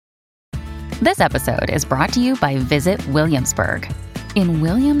This episode is brought to you by Visit Williamsburg. In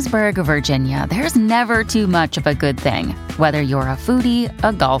Williamsburg, Virginia, there's never too much of a good thing. Whether you're a foodie,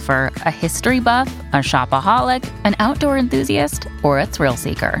 a golfer, a history buff, a shopaholic, an outdoor enthusiast, or a thrill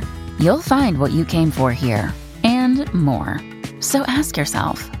seeker, you'll find what you came for here and more. So ask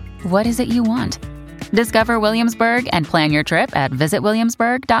yourself, what is it you want? Discover Williamsburg and plan your trip at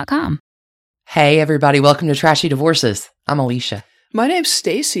visitwilliamsburg.com. Hey everybody, welcome to Trashy Divorces. I'm Alicia. My name's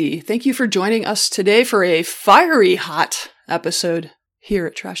Stacy. Thank you for joining us today for a fiery hot episode here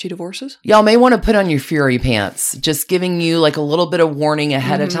at Trashy Divorces. Y'all may want to put on your fury pants, just giving you like a little bit of warning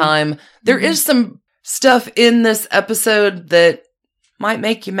ahead of time. There is some stuff in this episode that might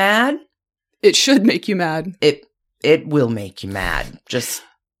make you mad. It should make you mad. It will make you mad. Just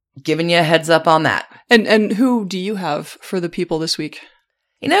giving you a heads up on that. And who do you have for the people this week?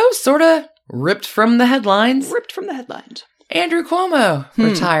 You know, sort of ripped from the headlines. Ripped from the headlines. Andrew Cuomo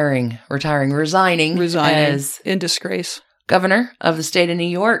resigning as in disgrace. Governor of the state of New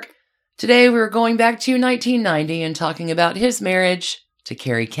York. Today we're going back to 1990 and talking about his marriage to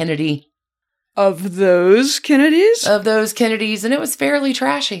Carrie Kennedy. Of those Kennedys? Of those Kennedys, and it was fairly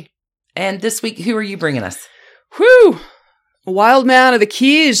trashy. And this week, who are you bringing us? Whew! Wild man of the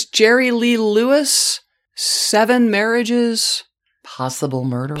Keys, Jerry Lee Lewis. 7 marriages. Possible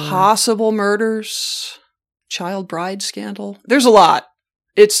murder. Possible murders. Child bride scandal. There's a lot.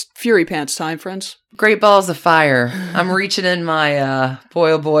 It's fury pants time, friends. Great balls of fire. I'm reaching in my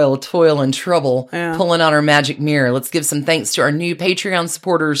boil, toil, and trouble, pulling out our magic mirror. Let's give some thanks to our new Patreon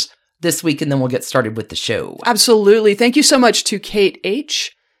supporters this week, and then we'll get started with the show. Absolutely. Thank you so much to Kate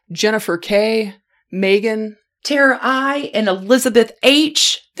H., Jennifer K., Megan, Tara I., and Elizabeth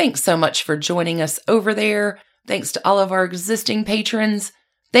H. Thanks so much for joining us over there. Thanks to all of our existing patrons.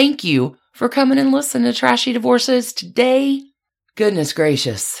 Thank you for coming and listening to Trashy Divorces today. Goodness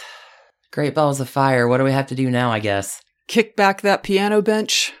gracious. Great balls of fire. What do we have to do now, I guess? Kick back that piano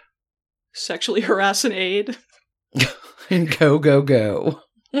bench. Sexually harass an aide. And go, go, go.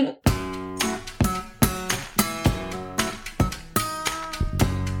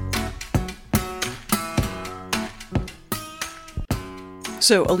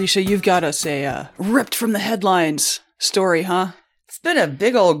 So, Alicia, you've got us a ripped from the headlines story, huh? It's been a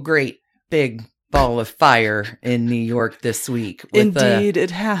big old big ball of fire in New York this week. Indeed,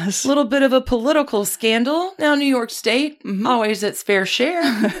 it has. A little bit of a political scandal. Now, New York State, always its fair share.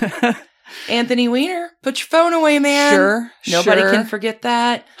 Anthony Weiner, put your phone away, man. Sure. Nobody can forget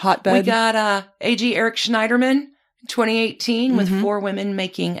that. Hotbed. We got AG Eric Schneiderman in 2018 with 4 women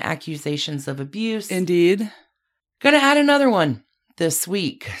making accusations of abuse. Indeed. Gonna add another one this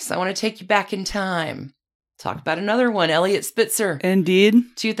week. So I want to take you back in time. Talk about another one, Elliot Spitzer. Indeed.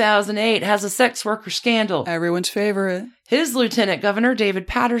 2008 has a sex worker scandal. Everyone's favorite. His lieutenant governor, David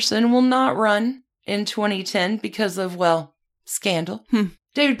Patterson, will not run in 2010 because of, scandal.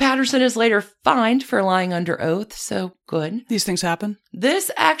 David Patterson is later fined for lying under oath, so good. These things happen.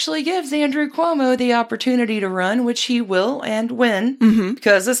 This actually gives Andrew Cuomo the opportunity to run, which he will and win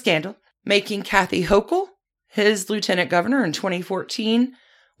because of scandal, making Kathy Hochul his lieutenant governor in 2014.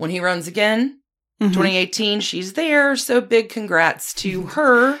 When he runs again, 2018, she's there, so big congrats to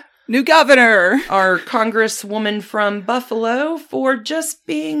her. New governor! Our congresswoman from Buffalo for just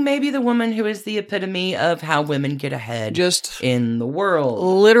being maybe the woman who is the epitome of how women get ahead just in the world.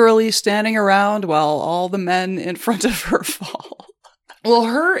 Literally standing around while all the men in front of her fall. Well,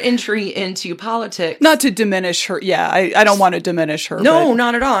 her entry into politics... Not to diminish her. Yeah, I don't want to diminish her. No,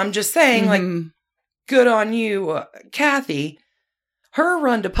 not at all. I'm just saying, good on you, Kathy. Her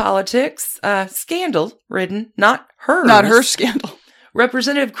run to politics, scandal-ridden, not hers. Not her scandal.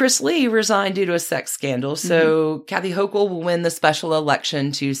 Representative Chris Lee resigned due to a sex scandal, so Kathy Hochul will win the special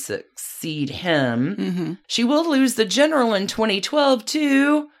election to succeed him. She will lose the general in 2012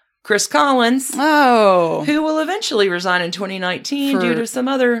 to Chris Collins, who will eventually resign in 2019 due to some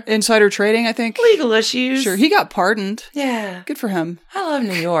other... insider trading, I think. Legal issues. Sure, he got pardoned. Yeah. Good for him. I love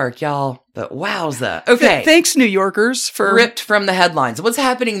New York, y'all, but wowza. Okay. Thanks, New Yorkers, for... Ripped from the headlines. What's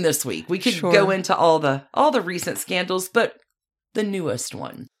happening this week? We could go into all the recent scandals, but the newest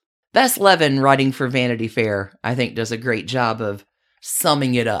one. Bess Levin, writing for Vanity Fair, I think does a great job of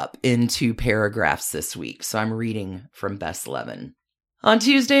summing it up in 2 paragraphs this week. So I'm reading from Bess Levin. On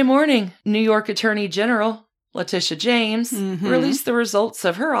Tuesday morning, New York Attorney General Letitia James released the results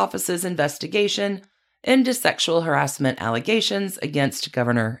of her office's investigation into sexual harassment allegations against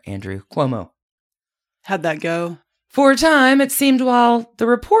Governor Andrew Cuomo. How'd that go? For a time, it seemed while the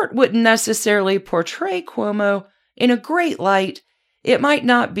report wouldn't necessarily portray Cuomo in a great light, it might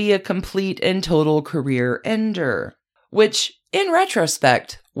not be a complete and total career ender, which, in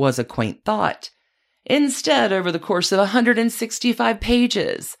retrospect, was a quaint thought. Instead, over the course of 165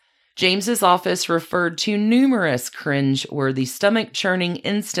 pages, James's office referred to numerous cringe-worthy, stomach-churning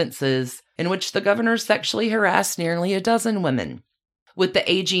instances in which the governor sexually harassed nearly a dozen women, with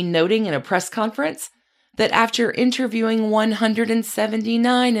the AG noting in a press conference that after interviewing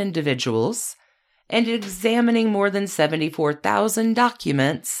 179 individuals and examining more than 74,000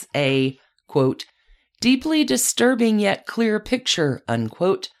 documents, a, quote, deeply disturbing yet clear picture,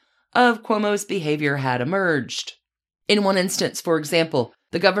 unquote, of Cuomo's behavior had emerged. In one instance, for example,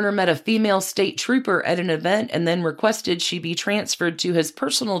 the governor met a female state trooper at an event and then requested she be transferred to his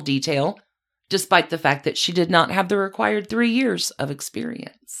personal detail, despite the fact that she did not have the required 3 years of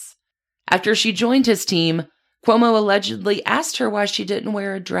experience. After she joined his team, Cuomo allegedly asked her why she didn't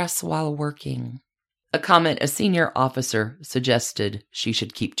wear a dress while working, a comment a senior officer suggested she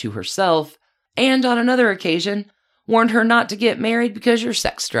should keep to herself, and on another occasion, warned her not to get married because your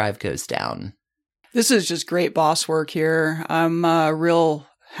sex drive goes down. This is just great boss work here. I'm real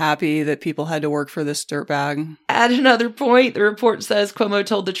happy that people had to work for this dirtbag. At another point, the report says Cuomo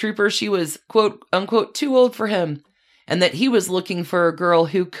told the trooper she was, quote, unquote, too old for him, and that he was looking for a girl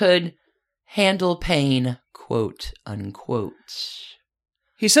who could handle pain, quote, unquote.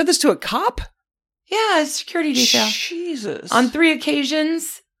 He said this to a cop? Yeah, a security detail. Jesus. On 3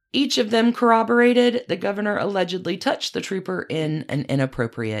 occasions, each of them corroborated the governor allegedly touched the trooper in an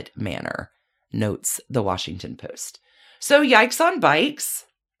inappropriate manner, notes the Washington Post. So yikes on bikes.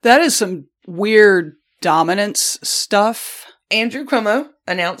 That is some weird dominance stuff. Andrew Cuomo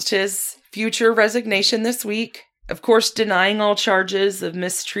announced his future resignation this week, of course denying all charges of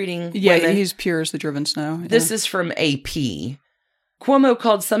mistreating women. Yeah, he's pure as the driven snow. Yeah. This is from AP. Cuomo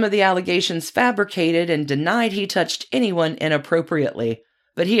called some of the allegations fabricated and denied he touched anyone inappropriately,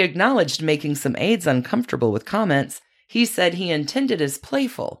 but he acknowledged making some aides uncomfortable with comments he said he intended as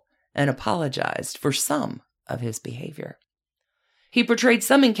playful and apologized for some of his behavior. He portrayed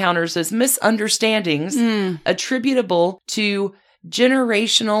some encounters as misunderstandings attributable to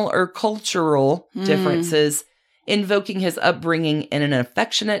generational or cultural differences, invoking his upbringing in an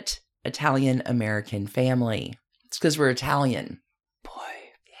affectionate Italian-American family. It's because we're Italian.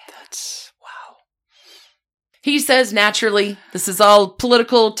 Wow. He says, naturally, this is all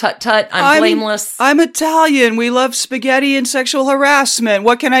political, tut-tut, I'm blameless. I'm Italian. We love spaghetti and sexual harassment.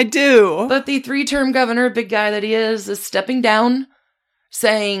 What can I do? But the 3-term governor, big guy that he is stepping down,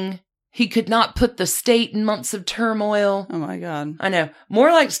 saying he could not put the state in months of turmoil. Oh my God. I know.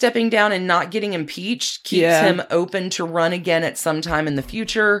 More like stepping down and not getting impeached keeps him open to run again at some time in the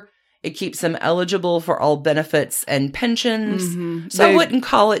future. It keeps him eligible for all benefits and pensions. So I wouldn't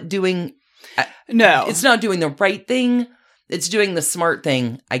call it doing... No. It's not doing the right thing. It's doing the smart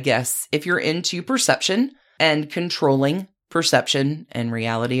thing, I guess, if you're into perception and controlling perception and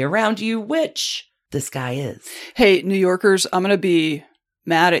reality around you, which this guy is. Hey, New Yorkers, I'm going to be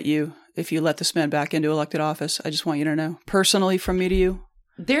mad at you if you let this man back into elected office. I just want you to know. Personally, from me to you.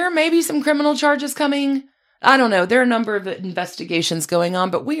 There may be some criminal charges coming. I don't know. There are a number of investigations going on,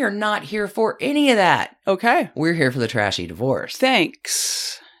 but we are not here for any of that. Okay. We're here for the trashy divorce.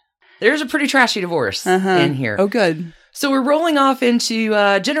 Thanks. There's a pretty trashy divorce in here. Oh, good. So we're rolling off into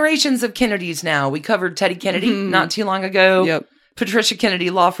generations of Kennedys now. We covered Teddy Kennedy not too long ago. Yep. Patricia Kennedy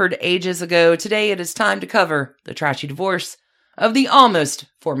Lawford ages ago. Today it is time to cover the trashy divorce of the almost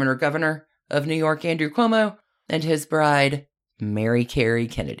former governor of New York, Andrew Cuomo, and his bride, Mary Carey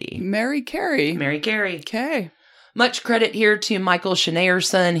Kennedy. Mary Carey. Mary Carey. Okay. Much credit here to Michael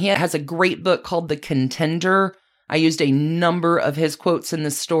Schneerson. He has a great book called The Contender. I used a number of his quotes in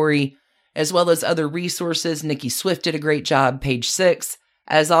this story, as well as other resources. Nikki Swift did a great job, page 6.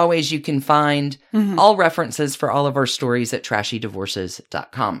 As always, you can find all references for all of our stories at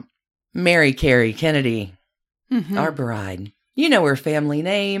trashydivorces.com. Mary Carey Kennedy, our bride. You know her family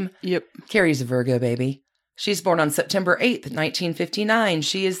name. Yep. Carey's a Virgo, baby. She's born on September 8th, 1959.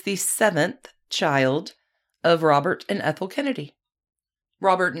 She is the 7th child of Robert and Ethel Kennedy.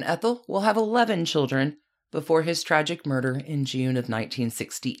 Robert and Ethel will have 11 children before his tragic murder in June of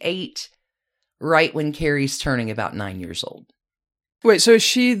 1968, right when Carey's turning about 9 years old. Wait, so is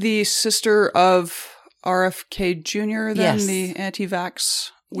she the sister of RFK Jr., then Yes. the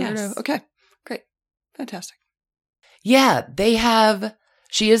anti-vax weirdo? Yes. Okay, great. Fantastic. Yeah,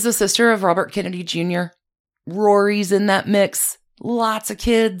 she is the sister of Robert Kennedy Jr. Rory's in that mix. Lots of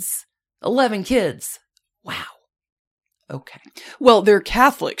kids. 11 kids. Wow. Okay. Well, they're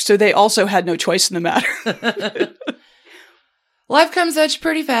Catholic, so they also had no choice in the matter. Life comes at you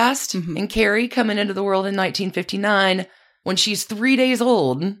pretty fast. And Carey, coming into the world in 1959, when she's 3 days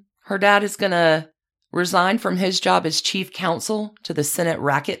old, her dad is going to resigned from his job as chief counsel to the Senate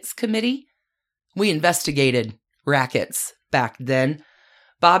Rackets Committee. We investigated rackets back then.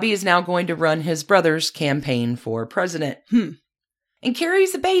 Bobby is now going to run his brother's campaign for president. And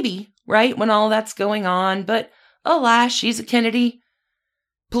Carrie's a baby, right, when all that's going on. But alas, she's a Kennedy.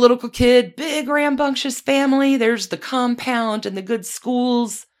 Political kid, big rambunctious family. There's the compound and the good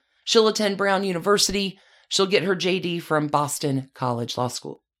schools. She'll attend Brown University. She'll get her JD from Boston College Law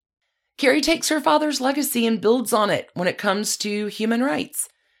School. Carrie takes her father's legacy and builds on it when it comes to human rights.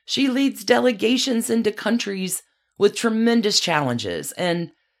 She leads delegations into countries with tremendous challenges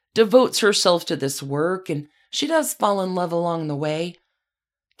and devotes herself to this work, and she does fall in love along the way.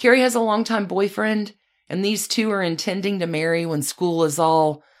 Carrie has a longtime boyfriend, and these two are intending to marry when school is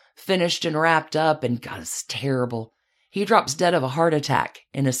all finished and wrapped up, and God, it's terrible. He drops dead of a heart attack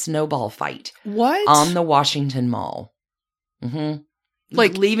in a snowball fight. What? On the Washington Mall. Mm-hmm.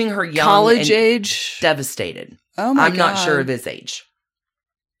 Like leaving her young college and age? devastated. Oh my God. I'm not sure of his age.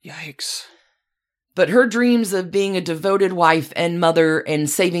 Yikes. But her dreams of being a devoted wife and mother and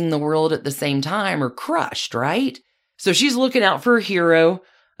saving the world at the same time are crushed, right? So she's looking out for a hero,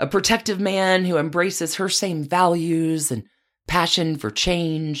 a protective man who embraces her same values and passion for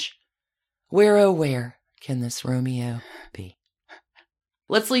change. Where, oh, where can this Romeo be?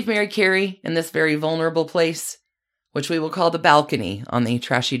 Let's leave Mary Carey in this very vulnerable place, which we will call the balcony on the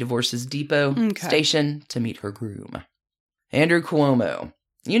Trashy Divorces Depot station to meet her groom. Andrew Cuomo.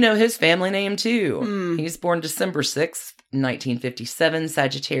 You know his family name, too. He's born December 6th, 1957,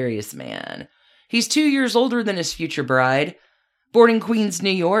 Sagittarius man. He's 2 years older than his future bride. Born in Queens,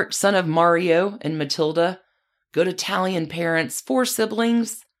 New York, son of Mario and Matilda. Good Italian parents, 4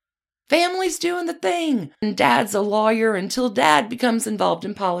 siblings. Family's doing the thing. And Dad's a lawyer until Dad becomes involved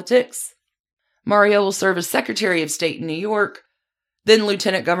in politics. Mario will serve as Secretary of State in New York, then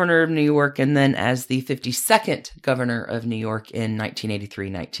Lieutenant Governor of New York, and then as the 52nd Governor of New York in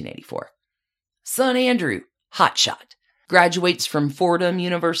 1983-1984. Son Andrew, hotshot, graduates from Fordham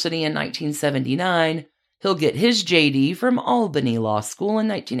University in 1979. He'll get his JD from Albany Law School in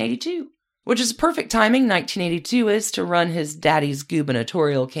 1982, which is perfect timing. 1982 is to run his daddy's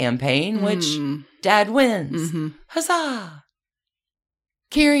gubernatorial campaign, which Dad wins. Huzzah!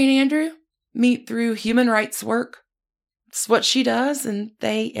 Carrie and Andrew meet through human rights work. It's what she does, and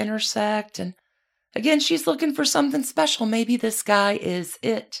they intersect. And again, she's looking for something special. Maybe this guy is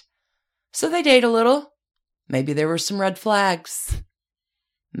it. So they date a little. Maybe there were some red flags.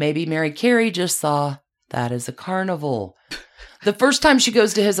 Maybe Mary Carey just saw that as a carnival. The first time she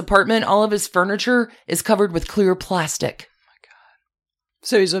goes to his apartment, all of his furniture is covered with clear plastic. Oh my God.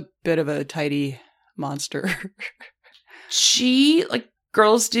 So he's a bit of a tidy monster. She, like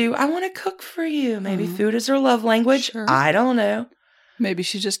girls do, I want to cook for you. Maybe food is her love language. Sure. I don't know. Maybe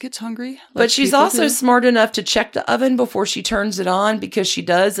she just gets hungry. But she's also smart enough to check the oven before she turns it on, because she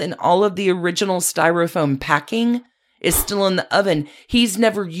does, and all of the original styrofoam packing is still in the oven. He's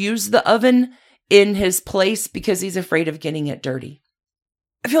never used the oven in his place because he's afraid of getting it dirty.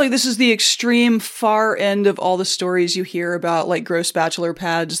 I feel like this is the extreme far end of all the stories you hear about, like, gross bachelor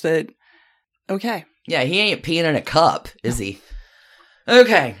pads that, okay. Yeah, he ain't peeing in a cup, is he?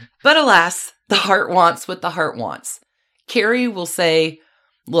 Okay, but alas, the heart wants what the heart wants. Carrie will say,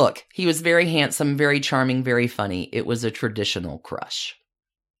 look, he was very handsome, very charming, very funny. It was a traditional crush.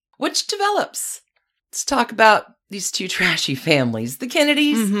 Which develops. Let's talk about these two trashy families. The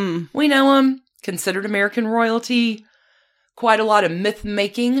Kennedys, we know them, considered American royalty. Quite a lot of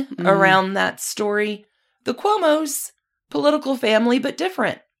myth-making around that story. The Cuomos, political family, but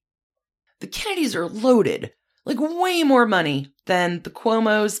different. The Kennedys are loaded. Like, way more money than the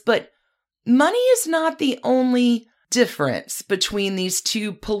Cuomos, but money is not the only difference between these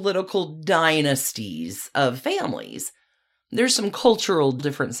two political dynasties of families. There's some cultural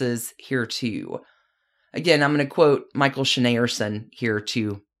differences here, too. Again, I'm going to quote Michael Schneerson here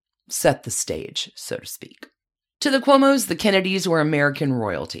to set the stage, so to speak. To the Cuomos, the Kennedys were American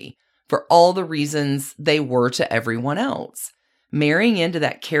royalty for all the reasons they were to everyone else. Marrying into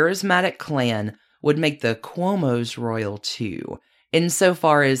that charismatic clan would make the Cuomos royal too,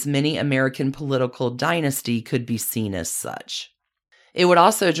 insofar as many American political dynasty could be seen as such. It would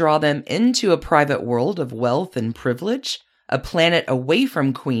also draw them into a private world of wealth and privilege, a planet away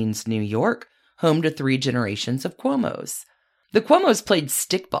from Queens, New York, home to 3 generations of Cuomos. The Cuomos played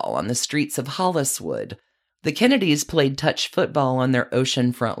stickball on the streets of Holliswood. The Kennedys played touch football on their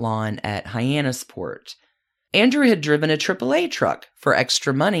oceanfront lawn at Hyannisport. Andrew had driven a AAA truck for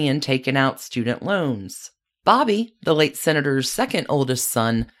extra money and taken out student loans. Bobby, the late senator's second oldest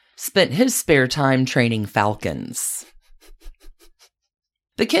son, spent his spare time training falcons.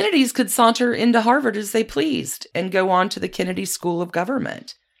 The Kennedys could saunter into Harvard as they pleased and go on to the Kennedy School of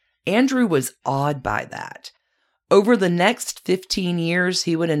Government. Andrew was awed by that. Over the next 15 years,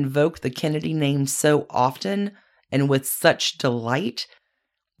 he would invoke the Kennedy name so often and with such delight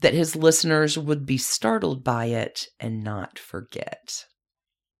that his listeners would be startled by it and not forget.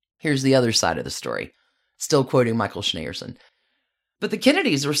 Here's the other side of the story, still quoting Michael Schneerson. But the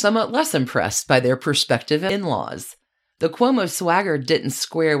Kennedys were somewhat less impressed by their prospective in-laws. The Cuomo swagger didn't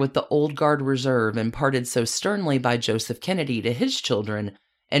square with the old guard reserve imparted so sternly by Joseph Kennedy to his children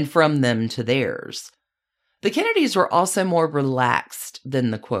and from them to theirs. The Kennedys were also more relaxed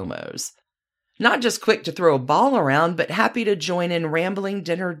than the Cuomos. Not just quick to throw a ball around, but happy to join in rambling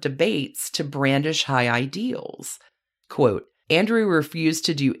dinner debates to brandish high ideals. Quote, Andrew refused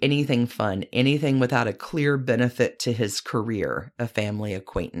to do anything fun, anything without a clear benefit to his career, a family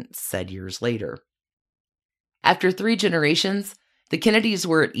acquaintance said years later. After 3 generations, the Kennedys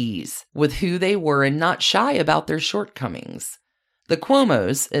were at ease with who they were and not shy about their shortcomings. The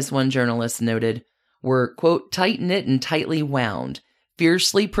Cuomos, as one journalist noted, were, quote, tight-knit and tightly wound,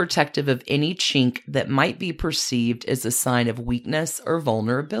 fiercely protective of any chink that might be perceived as a sign of weakness or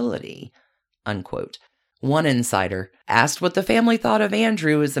vulnerability, unquote. One insider, asked what the family thought of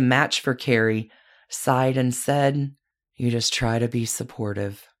Andrew as a match for Carrie, sighed and said, "You just try to be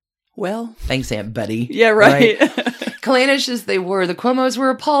supportive." Well. Thanks, Aunt Betty. Yeah, right. Clannish as they were, the Cuomos were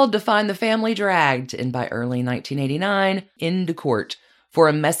appalled to find the family dragged, and by early 1989, into court for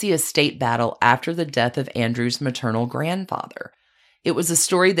a messy estate battle after the death of Andrew's maternal grandfather. It was a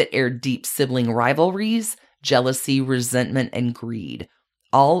story that aired deep sibling rivalries, jealousy, resentment, and greed,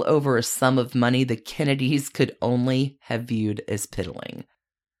 all over a sum of money the Kennedys could only have viewed as piddling.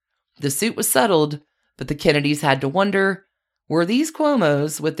 The suit was settled, but the Kennedys had to wonder, were these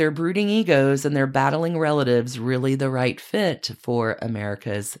Cuomos, with their brooding egos and their battling relatives, really the right fit for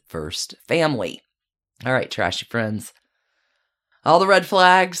America's first family? All right, trashy friends. All the red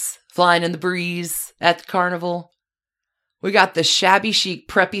flags flying in the breeze at the carnival. We got the shabby chic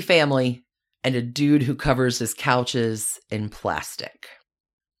preppy family and a dude who covers his couches in plastic.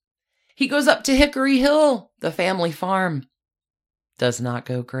 He goes up to Hickory Hill, the family farm. Does not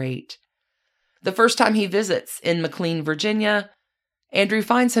go great. The first time he visits in McLean, Virginia, Andrew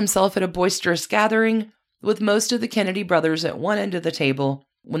finds himself at a boisterous gathering with most of the Kennedy brothers at one end of the table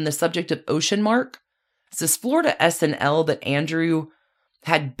when the subject of Ocean Mark, this Florida S&L that Andrew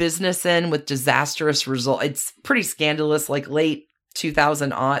had business in with disastrous results. It's pretty scandalous, like late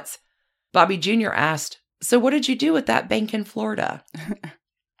 2000 aughts. Bobby Jr. asked, "So what did you do with that bank in Florida?"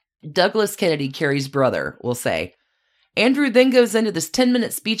 Douglas Kennedy, Carrie's brother, will say, Andrew then goes into this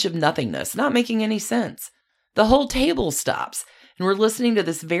 10-minute speech of nothingness, not making any sense. The whole table stops, and we're listening to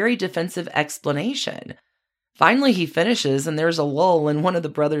this very defensive explanation. Finally, he finishes, and there's a lull, and one of the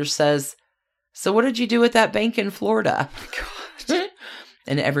brothers says, "So what did you do with that bank in Florida?" God.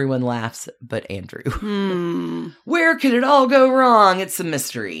 And everyone laughs, but Andrew. Where could it all go wrong? It's a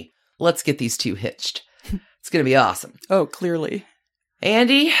mystery. Let's get these two hitched. It's going to be awesome. Oh, clearly.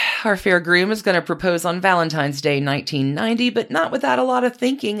 Andy, our fair groom, is going to propose on Valentine's Day 1990, but not without a lot of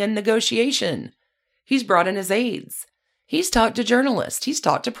thinking and negotiation. He's brought in his aides. He's talked to journalists. He's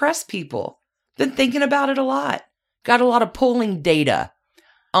talked to press people. Been thinking about it a lot. Got a lot of polling data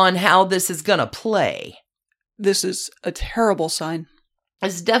on how this is going to play. This is a terrible sign.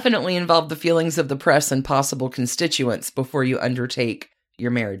 It's definitely involved the feelings of the press and possible constituents before you undertake your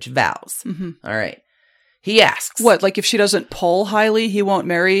marriage vows. Mm-hmm. All right. He asks. What, like if she doesn't poll highly, he won't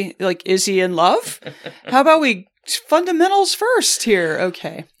marry? Like, is he in love? How about we fundamentals first here?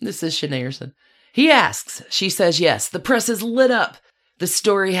 Okay. This is Schneerson. He asks. She says yes. The press is lit up. The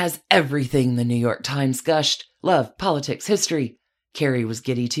story has everything the New York Times gushed. Love, politics, history. Carrie was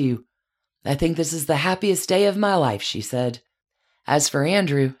giddy too. "I think this is the happiest day of my life," she said. As for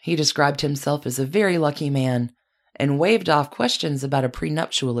Andrew, he described himself as a very lucky man and waved off questions about a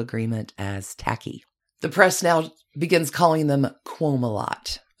prenuptial agreement as tacky. The press now begins calling them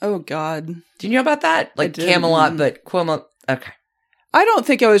Cuomo-lot. Oh, God. Do you know about that? Like Camelot, but Cuomo. Okay. I don't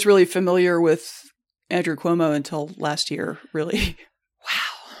think I was really familiar with Andrew Cuomo until last year, really.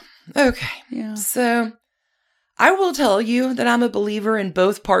 Wow. Okay. Yeah. So I will tell you that I'm a believer in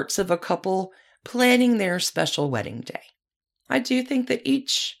both parts of a couple planning their special wedding day. I do think that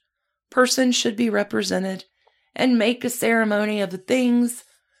each person should be represented and make a ceremony of the things.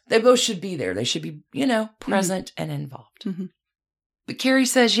 They both should be there. They should be, present and involved. Mm-hmm. But Carrie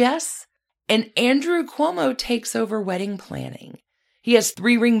says yes, and Andrew Cuomo takes over wedding planning. He has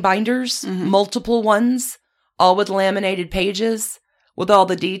 3-ring binders, multiple ones, all with laminated pages, with all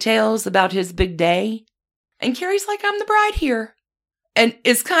the details about his big day. And Carrie's like, "I'm the bride here. And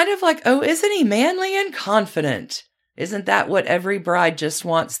it's kind of like, oh, isn't he manly and confident? Isn't that what every bride just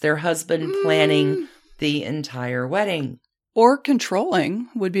wants their husband planning the entire wedding? Or controlling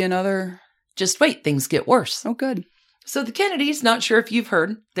would be another. Just wait, things get worse. Oh, good. So the Kennedys, not sure if you've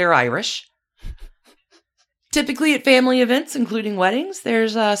heard, they're Irish. Typically at family events, including weddings,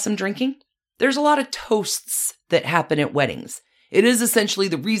 there's some drinking. There's a lot of toasts that happen at weddings. It is essentially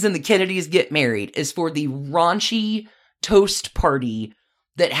the reason the Kennedys get married is for the raunchy toast party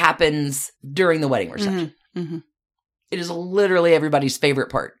that happens during the wedding reception. Mm-hmm. It is literally everybody's favorite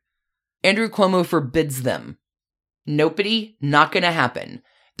part. Andrew Cuomo forbids them. Nopity, not going to happen.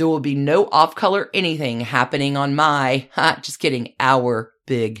 There will be no off-color anything happening on just kidding, our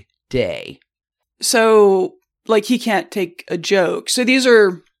big day. So, like, he can't take a joke. So these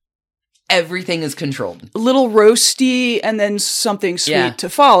are... Everything is controlled. A little roasty and then something sweet to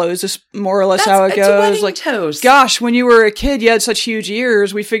follow. Is this more or less how it goes? A wedding like toast. Gosh, when you were a kid, you had such huge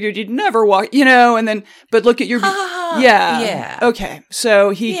ears. We figured you'd never walk, and then, but look at your, yeah. Okay. So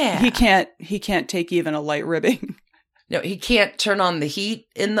he can't take even a light ribbing. No, he can't turn on the heat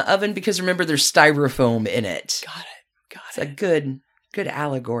in the oven because remember there's styrofoam in it. Got it. It's a good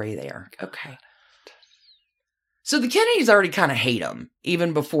allegory there. Okay. So the Kennedys already kind of hate him,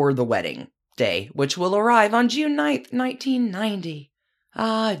 even before the wedding day, which will arrive on June 9th, 1990.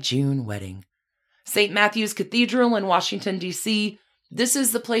 June wedding. St. Matthew's Cathedral in Washington, D.C. This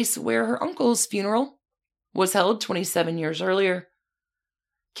is the place where her uncle's funeral was held 27 years earlier.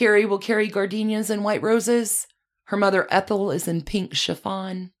 Carrie will carry gardenias and white roses. Her mother Ethel is in pink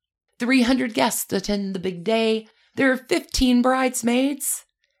chiffon. 300 guests attend the big day. There are 15 bridesmaids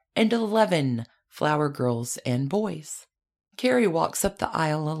and 11 flower girls and boys. Carrie walks up the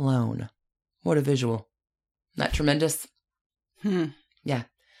aisle alone. What a visual. Isn't that tremendous? Yeah.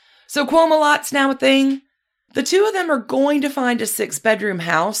 So Cuomo-Lot's now a thing. The two of them are going to find a 6-bedroom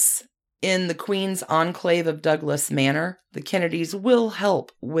house in the Queen's enclave of Douglas Manor. The Kennedys will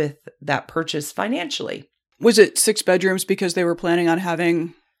help with that purchase financially. Was it 6 bedrooms because they were planning on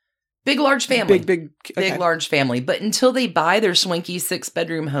having... Big, large family. Big, large family. But until they buy their swanky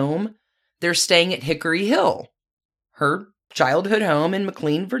 6-bedroom home, they're staying at Hickory Hill, her childhood home in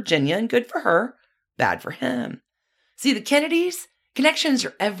McLean, Virginia, and good for her, bad for him. See, the Kennedys, connections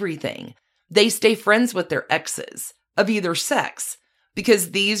are everything. They stay friends with their exes of either sex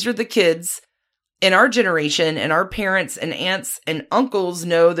because these are the kids in our generation, and our parents and aunts and uncles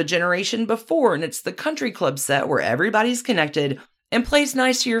know the generation before, and it's the country club set where everybody's connected and plays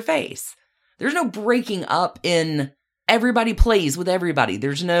nice to your face. There's no breaking up in everybody plays with everybody.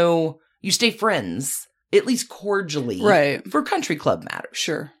 There's no... You stay friends, at least cordially, right? For country club matters.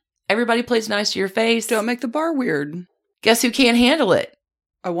 Sure. Everybody plays nice to your face. Don't make the bar weird. Guess who can't handle it?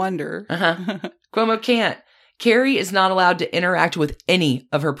 I wonder. Cuomo can't. Carrie is not allowed to interact with any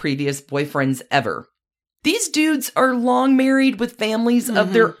of her previous boyfriends ever. These dudes are long married with families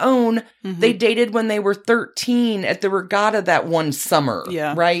of their own. They dated when they were 13 at the regatta that one summer.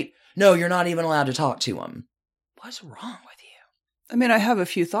 Yeah. Right? No, you're not even allowed to talk to them. What's wrong with you? I mean, I have a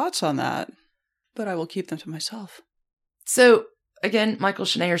few thoughts on that, but I will keep them to myself. So, again, Michael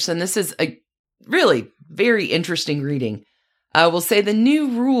Schneerson, this is a really very interesting reading. I will say the new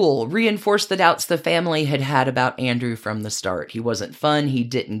rule reinforced the doubts the family had had about Andrew from the start. He wasn't fun. He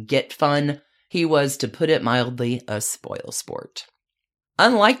didn't get fun. He was, to put it mildly, a spoilsport.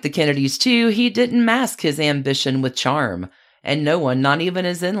 Unlike the Kennedys, too, he didn't mask his ambition with charm, and no one, not even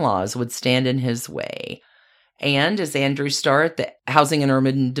his in-laws, would stand in his way. And as Andrew's star at the Housing and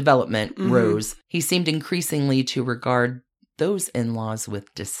Urban Development rose, he seemed increasingly to regard those in-laws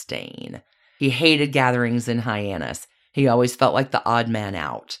with disdain. He hated gatherings in Hyannis. He always felt like the odd man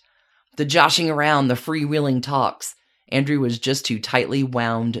out. The joshing around, the freewheeling talks, Andrew was just too tightly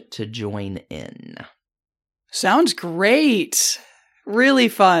wound to join in. Sounds great. Really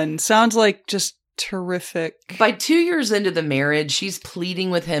fun. Sounds like just terrific. By 2 years into the marriage, she's pleading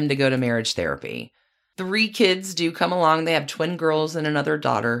with him to go to marriage therapy. 3 kids do come along. They have twin girls and another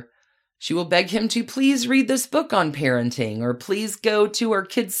daughter. She will beg him to please read this book on parenting or please go to our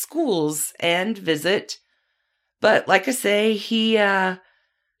kids' schools and visit. But like I say, he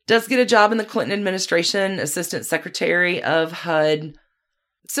does get a job in the Clinton administration, assistant secretary of HUD.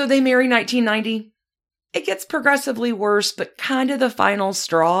 So they marry 1990. It gets progressively worse, but kind of the final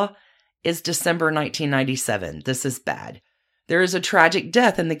straw is December 1997. This is bad. There is a tragic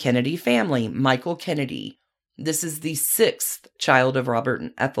death in the Kennedy family, Michael Kennedy. This is the 6th child of Robert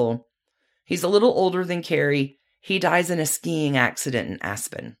and Ethel. He's a little older than Carrie. He dies in a skiing accident in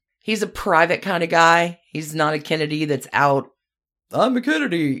Aspen. He's a private kind of guy. He's not a Kennedy that's out, I'm a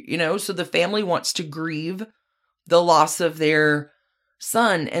Kennedy, so the family wants to grieve the loss of their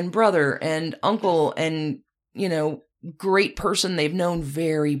son and brother and uncle and, great person they've known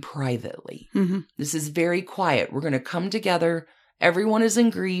very privately. Mm-hmm. This is very quiet. We're going to come together. Everyone is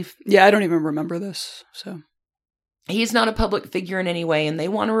in grief. Yeah, I don't even remember this, so. He's not a public figure in any way, and they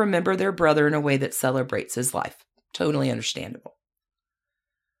want to remember their brother in a way that celebrates his life. Totally understandable.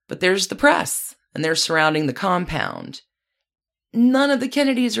 But there's the press, and they're surrounding the compound. None of the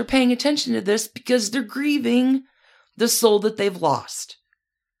Kennedys are paying attention to this because they're grieving the soul that they've lost.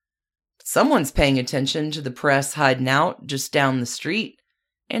 Someone's paying attention to the press hiding out just down the street.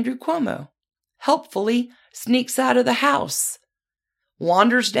 Andrew Cuomo helpfully sneaks out of the house,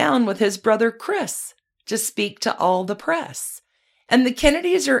 wanders down with his brother Chris to speak to all the press. And the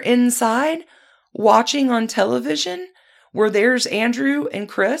Kennedys are inside watching on television where there's Andrew and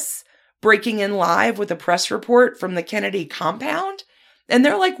Chris breaking in live with a press report from the Kennedy compound. And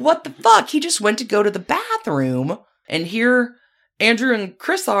they're like, what the fuck? He just went to go to the bathroom. And here Andrew and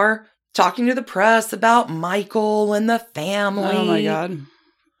Chris are talking to the press about Michael and the family. Oh my God.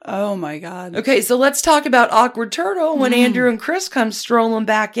 Oh my God. Okay, so let's talk about Awkward Turtle when Andrew and Chris come strolling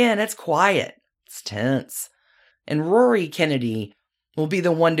back in. It's quiet. It's tense. And Rory Kennedy will be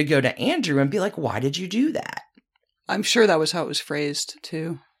the one to go to Andrew and be like, why did you do that? I'm sure that was how it was phrased,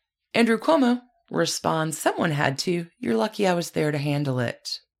 too. Andrew Cuomo responds, someone had to. You're lucky I was there to handle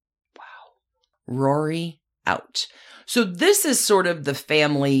it. Wow. Rory out. So this is sort of the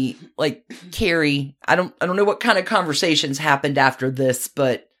family, like Carrie. I don't know what kind of conversations happened after this,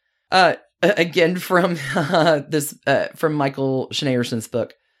 but again from from Michael Schneerson's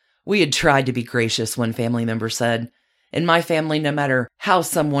book, we had tried to be gracious. One family member said, in my family, no matter how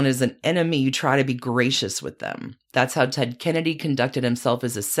someone is an enemy, you try to be gracious with them. That's how Ted Kennedy conducted himself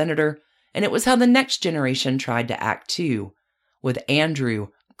as a senator, and it was how the next generation tried to act too. With Andrew,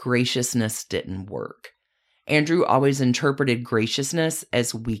 graciousness didn't work. Andrew always interpreted graciousness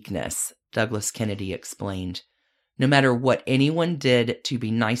as weakness, Douglas Kennedy explained. No matter what anyone did to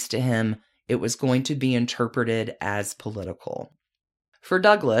be nice to him, it was going to be interpreted as political. For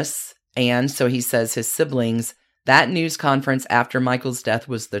Douglas, and so he says his siblings, that news conference after Michael's death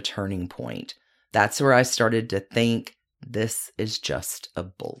was the turning point. That's where I started to think, this is just a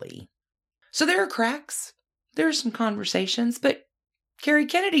bully. So there are cracks. There are some conversations, but Carrie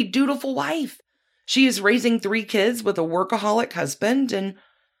Kennedy, dutiful wife. She is raising 3 kids with a workaholic husband and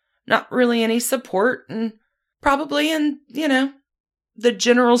not really any support and probably in, the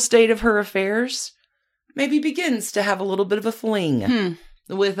general state of her affairs, maybe begins to have a little bit of a fling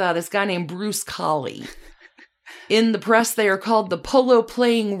with this guy named Bruce Colley. In the press, they are called the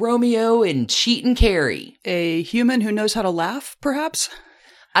polo-playing Romeo and Cheatin' Carrie. A human who knows how to laugh, perhaps?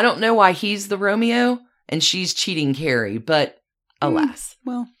 I don't know why he's the Romeo and she's Cheating Carrie, but alas.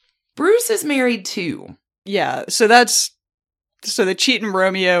 Well, Bruce is married too. Yeah, so the Cheatin'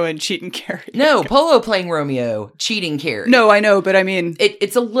 Romeo and Cheatin' Carrie. No, polo-playing Romeo, Cheating Carrie. No, I know, but I mean...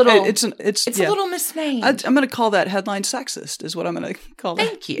 It's a little... It's a little misnamed. I'm going to call that headline sexist, is what I'm going to call that.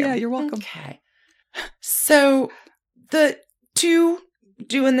 Thank you. Yeah, you're welcome. Okay. So, the 2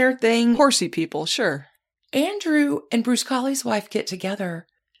 doing their thing. Horsey people, sure. Andrew and Bruce Colley's wife get together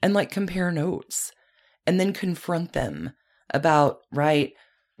and, compare notes and then confront them about, right?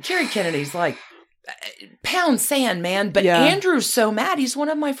 Carrie Kennedy's like, pound sand, man. But yeah. Andrew's so mad. He's one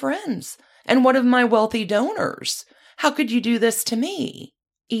of my friends and one of my wealthy donors. How could you do this to me?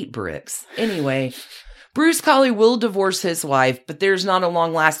 Eat bricks. Anyway, Bruce Colley will divorce his wife, but there's not a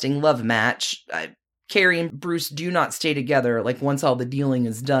long-lasting love match. Carrie and Bruce do not stay together, once all the dealing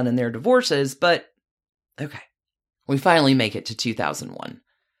is done in their divorces, but okay. We finally make it to 2001.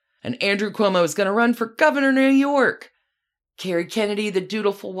 And Andrew Cuomo is going to run for governor of New York. Carrie Kennedy, the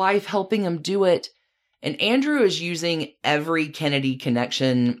dutiful wife, helping him do it. And Andrew is using every Kennedy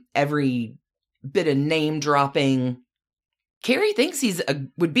connection, every bit of name dropping. Carrie thinks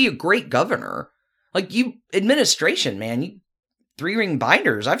would be a great governor. Administration, man, you 3-ring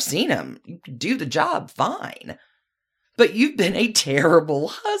binders. I've seen him. You could do the job fine. But you've been a terrible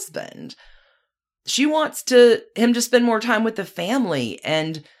husband. She wants him to spend more time with the family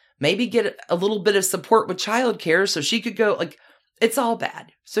and maybe get a little bit of support with childcare so she could go, it's all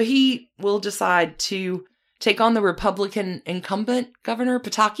bad. So he will decide to take on the Republican incumbent governor,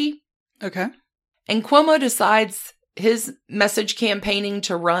 Pataki. Okay. And Cuomo decides his message campaigning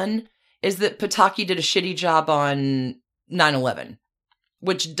to run is that Pataki did a shitty job on 9/11,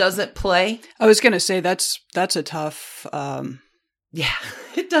 which doesn't play. I was going to say that's a tough. Yeah,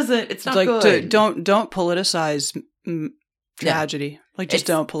 it doesn't. It's not good. Don't politicize tragedy. Yeah. Just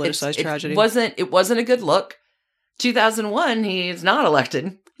don't politicize tragedy. It wasn't a good look. 2001, he's not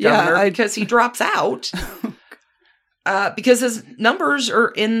elected governor because he drops out. Because his numbers are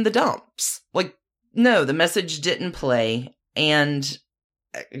in the dumps. Like, no, the message didn't play. And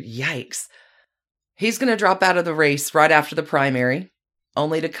yikes. He's going to drop out of the race right after the primary,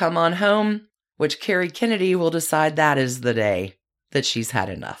 only to come on home, which Kerry Kennedy will decide that is the day that she's had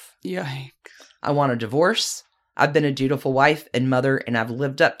enough. Yikes. I want a divorce. I've been a dutiful wife and mother, and I've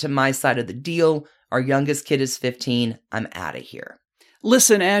lived up to my side of the deal. Our youngest kid is 15. I'm out of here.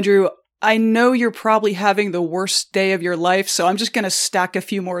 Listen, Andrew, I know you're probably having the worst day of your life, so I'm just going to stack a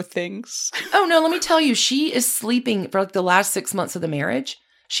few more things. Oh, no, let me tell you, she is sleeping for like the last 6 months of the marriage.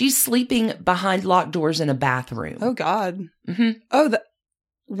 She's sleeping behind locked doors in a bathroom. Oh, God. Mm-hmm. Oh,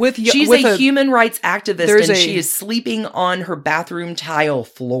 she's a human rights activist, and she is sleeping on her bathroom tile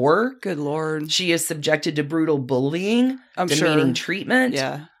floor. Good Lord. She is subjected to brutal bullying, demeaning treatment.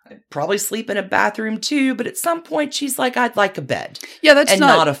 Yeah. Probably sleep in a bathroom too, but at some point she's like, I'd like a bed. Yeah, that's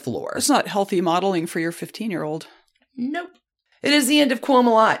not a floor. It's not healthy modeling for your 15-year-old. Nope. It is the end of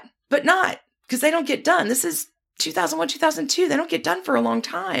Cuomo-Lot, but not, because they don't get done. This is 2001, 2002. They don't get done for a long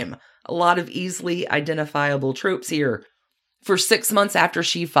time. A lot of easily identifiable tropes here. For 6 months after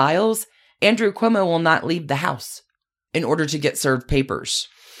she files, Andrew Cuomo will not leave the house in order to get served papers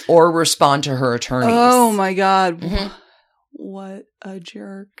or respond to her attorneys. Oh my God. Mm-hmm. What a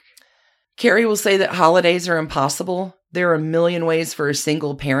jerk. Kerry will say that holidays are impossible. There are a million ways for a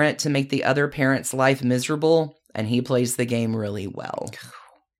single parent to make the other parent's life miserable, and he plays the game really well.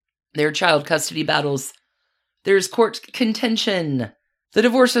 There are child custody battles. There's court contention. The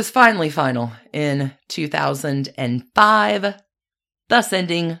divorce is finally final in 2005, thus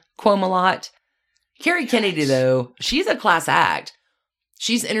ending Cuomo-Lot. Kerry Kennedy, though, she's a class act.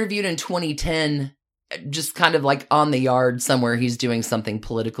 She's interviewed in 2010, just kind of like on the yard somewhere. He's doing something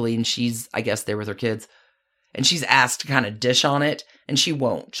politically, and she's, I guess, there with her kids. And she's asked to kind of dish on it, and she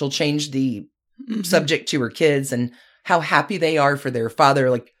won't. She'll change the subject to her kids and how happy they are for their father.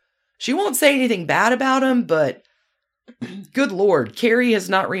 Like, she won't say anything bad about him, but good Lord, Kerry has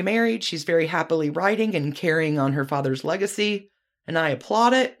not remarried. She's very happily writing and carrying on her father's legacy, and I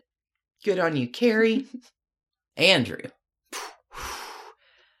applaud it. Good on you, Kerry. Andrew.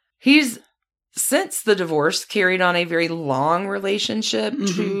 He's, since the divorce, carried on a very long relationship,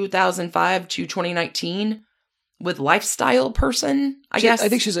 2005 to 2019, with lifestyle person, I guess. I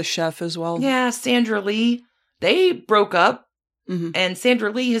think she's a chef as well. Yeah, Sandra Lee. They broke up, and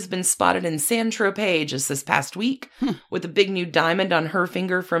Sandra Lee has been spotted in Saint-Tropez just this past week with a big new diamond on her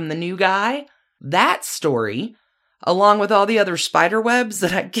finger from the new guy. That story, along with all the other spider webs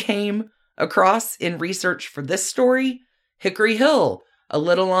that I came across in research for this story, Hickory Hill, a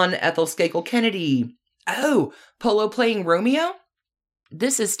little on Ethel Skakel Kennedy. Oh, Polo playing Romeo?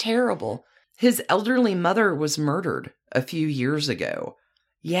 This is terrible. His elderly mother was murdered a few years ago.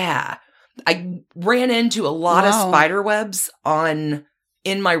 Yeah. I ran into a lot of spider webs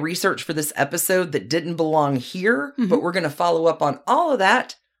in my research for this episode that didn't belong here, but we're going to follow up on all of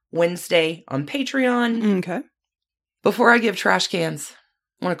that Wednesday on Patreon. Okay. Before I give trash cans,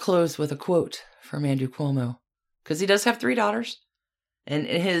 I want to close with a quote from Andrew Cuomo, because he does have 3 daughters. And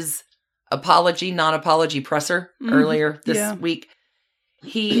in his non-apology presser earlier this week,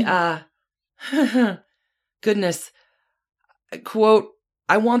 he, goodness, quote,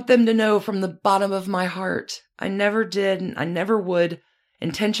 I want them to know from the bottom of my heart, I never did and I never would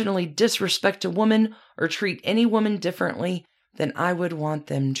intentionally disrespect a woman or treat any woman differently than I would want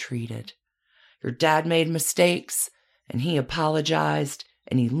them treated. Your dad made mistakes and he apologized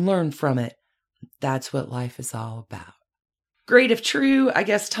and he learned from it. That's what life is all about. Great if true, I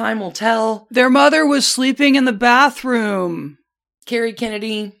guess time will tell. Their mother was sleeping in the bathroom. Kerry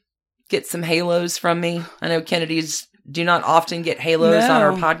Kennedy, get some halos from me. I know Kennedys do not often get halos on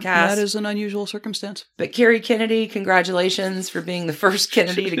our podcast. That is an unusual circumstance. But Kerry Kennedy, congratulations for being the first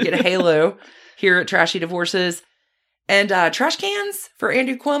Kennedy to get a halo here at Trashy Divorces. And trash cans for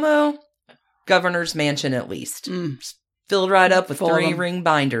Andrew Cuomo, Governor's Mansion at least. Filled right up with 3 ring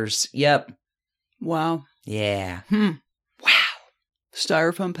binders. Yep. Wow. Yeah. Wow.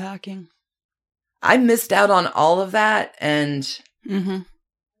 Styrofoam packing. I missed out on all of that and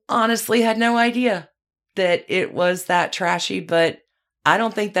honestly had no idea that it was that trashy, but I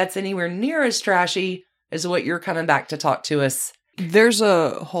don't think that's anywhere near as trashy as what you're coming back to talk to us. There's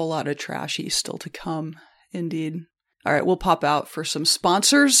a whole lot of trashy still to come, indeed. All right, we'll pop out for some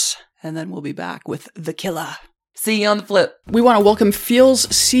sponsors, and then we'll be back with The Killer. See you on the flip. We want to welcome Feals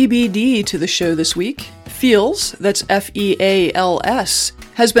CBD to the show this week. Feals, that's Feals,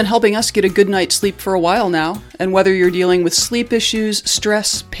 has been helping us get a good night's sleep for a while now. And whether you're dealing with sleep issues,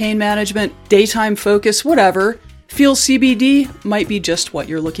 stress, pain management, daytime focus, whatever, Feals CBD might be just what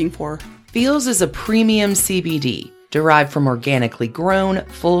you're looking for. Feals is a premium CBD. derived from organically grown,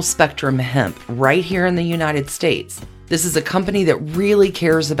 full-spectrum hemp right here in the United States. This is a company that really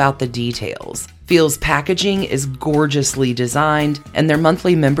cares about the details. Feels packaging is gorgeously designed, and their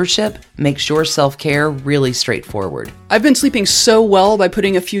monthly membership makes your self-care really straightforward. I've been sleeping so well by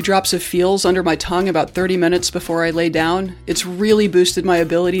putting a few drops of Feels under my tongue about 30 minutes before I lay down. It's really boosted my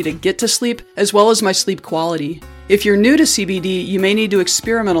ability to get to sleep, as well as my sleep quality. If you're new to CBD, you may need to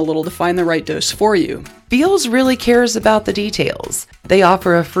experiment a little to find the right dose for you. Feels really cares about the details. They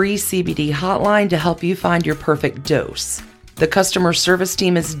offer a free CBD hotline to help you find your perfect dose. The customer service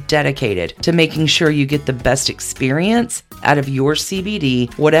team is dedicated to making sure you get the best experience out of your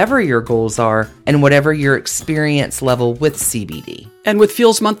CBD, whatever your goals are, and whatever your experience level with CBD. And with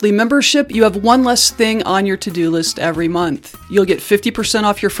Feels monthly membership, you have one less thing on your to-do list every month. You'll get 50%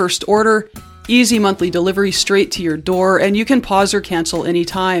 off your first order, easy monthly delivery straight to your door, and you can pause or cancel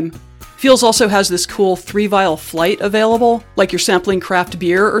anytime. Feels also has this cool 3-vial flight available, like you're sampling craft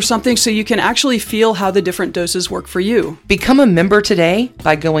beer or something, so you can actually feel how the different doses work for you. Become a member today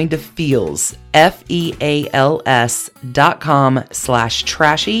by going to Feals,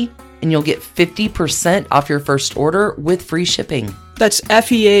 FEALS.com/trashy, and you'll get 50% off your first order with free shipping. That's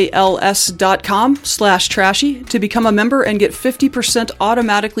FEALS.com/trashy to become a member and get 50%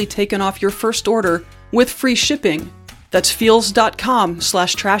 automatically taken off your first order with free shipping. That's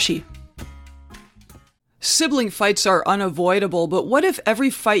Feals.com/trashy. Sibling fights are unavoidable, but what if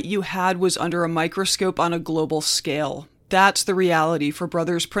every fight you had was under a microscope on a global scale? That's the reality for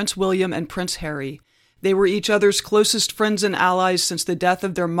brothers Prince William and Prince Harry. They were each other's closest friends and allies since the death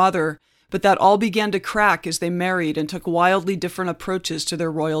of their mother, but that all began to crack as they married and took wildly different approaches to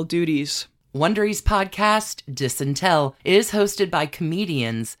their royal duties. Wondery's podcast, Dis and Tell, is hosted by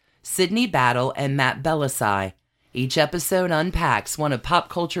comedians Sydney Battle and Matt Belisai. Each episode unpacks one of pop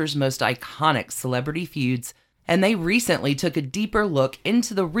culture's most iconic celebrity feuds, and they recently took a deeper look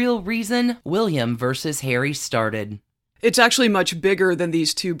into the real reason William versus Harry started. It's actually much bigger than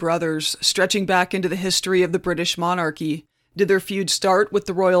these two brothers, stretching back into the history of the British monarchy. Did their feud start with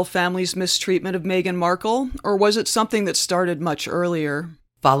the royal family's mistreatment of Meghan Markle, or was it something that started much earlier?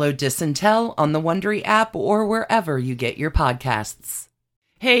 Follow Dis and Tell on the Wondery app or wherever you get your podcasts.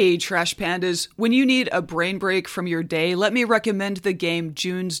 Hey, Trash Pandas, when you need a brain break from your day, let me recommend the game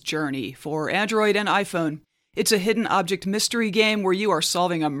June's Journey for Android and iPhone. It's a hidden object mystery game where you are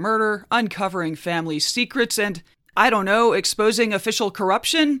solving a murder, uncovering family secrets, and, exposing official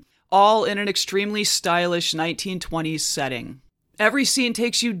corruption, all in an extremely stylish 1920s setting. Every scene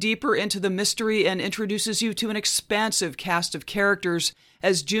takes you deeper into the mystery and introduces you to an expansive cast of characters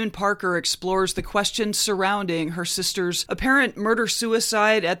as June Parker explores the questions surrounding her sister's apparent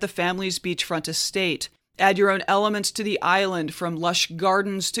murder-suicide at the family's beachfront estate. Add your own elements to the island, from lush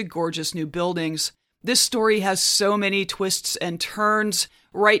gardens to gorgeous new buildings. This story has so many twists and turns.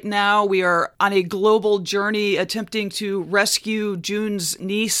 Right now, we are on a global journey attempting to rescue June's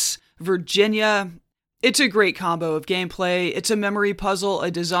niece, Virginia. It's a great combo of gameplay. It's a memory puzzle,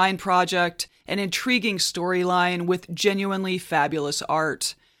 a design project, an intriguing storyline with genuinely fabulous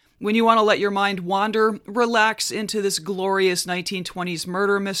art. When you want to let your mind wander, relax into this glorious 1920s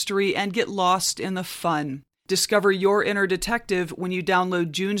murder mystery and get lost in the fun. Discover your inner detective when you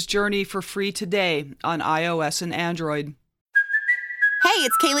download June's Journey for free today on iOS and Android. Hey,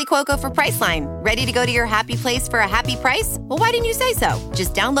 it's Kaylee Cuoco for Priceline. Ready to go to your happy place for a happy price? Well, why didn't you say so?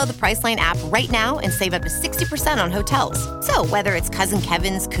 Just download the Priceline app right now and save up to 60% on hotels. So whether it's Cousin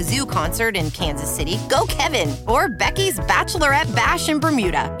Kevin's Kazoo Concert in Kansas City, go Kevin, or Becky's Bachelorette Bash in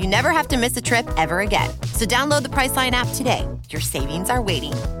Bermuda, you never have to miss a trip ever again. So download the Priceline app today. Your savings are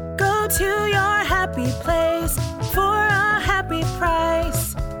waiting. Go to your happy place for a happy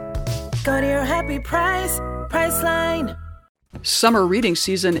price. Go to your happy price, Priceline. Summer reading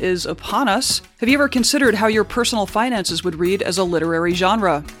season is upon us. Have you ever considered how your personal finances would read as a literary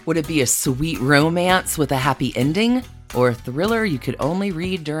genre? Would it be a sweet romance with a happy ending, or a thriller you could only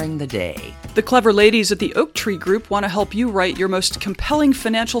read during the day? The clever ladies at the Oak Tree Group want to help you write your most compelling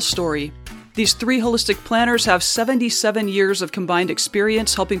financial story. These 3 holistic planners have 77 years of combined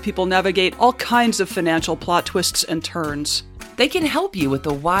experience helping people navigate all kinds of financial plot twists and turns. They can help you with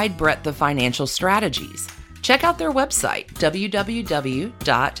a wide breadth of financial strategies. Check out their website,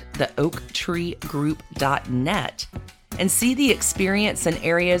 www.theoaktreegroup.net, and see the experience and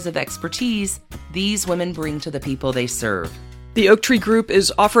areas of expertise these women bring to the people they serve. The Oak Tree Group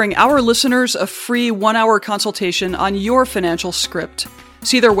is offering our listeners a free 1-hour consultation on your financial script.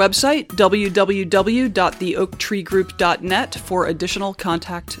 See their website, www.theoaktreegroup.net, for additional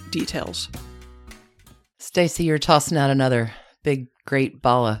contact details. Stacey, you're tossing out another big, great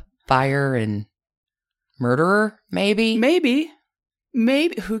ball of fire and Murderer, maybe?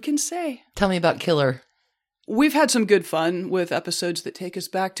 Maybe. Who can say? Tell me about Killer. We've had some good fun with episodes that take us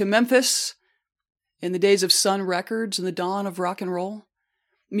back to Memphis in the days of Sun Records and the dawn of rock and roll.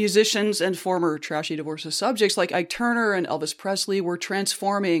 Musicians and former trashy divorces subjects like Ike Turner and Elvis Presley were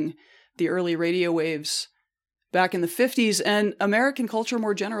transforming the early radio waves back in the 50s and American culture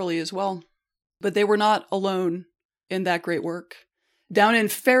more generally as well. But they were not alone in that great work. Down in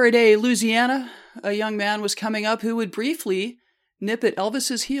Faraday, Louisiana, a young man was coming up who would briefly nip at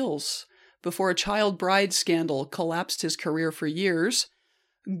Elvis's heels before a child bride scandal collapsed his career for years.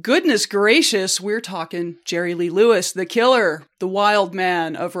 Goodness gracious, we're talking Jerry Lee Lewis, the killer, the wild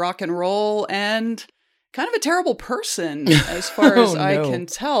man of rock and roll, and kind of a terrible person as far as I can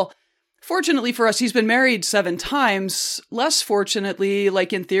tell. Fortunately for us, he's been married 7 times. Less fortunately,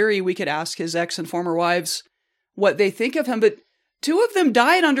 like in theory, we could ask his ex and former wives what they think of him, but 2 of them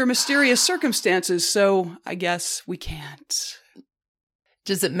died under mysterious circumstances, so I guess we can't.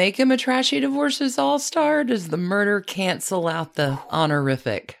 Does it make him a trashy divorces all-star? Does the murder cancel out the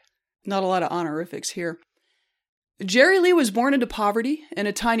honorific? Not a lot of honorifics here. Jerry Lee was born into poverty in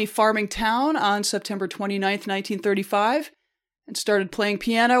a tiny farming town on September 29th, 1935, and started playing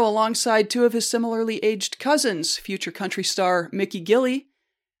piano alongside 2 of his similarly aged cousins, future country star Mickey Gilley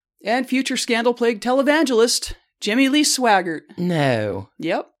and future scandal-plagued televangelist Jimmy Lee Swaggart. No.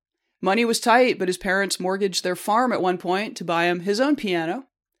 Yep. Money was tight, but his parents mortgaged their farm at one point to buy him his own piano.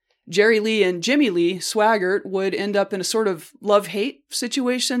 Jerry Lee and Jimmy Lee Swaggart would end up in a sort of love-hate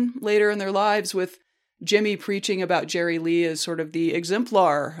situation later in their lives, with Jimmy preaching about Jerry Lee as sort of the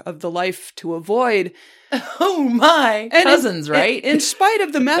exemplar of the life to avoid. Oh my! And cousins, right? In spite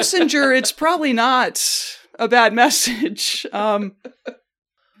of the messenger, it's probably not a bad message.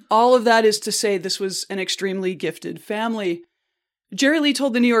 All of that is to say this was an extremely gifted family. Jerry Lee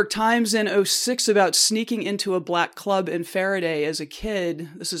told the New York Times in 2006 about sneaking into a black club in Faraday as a kid.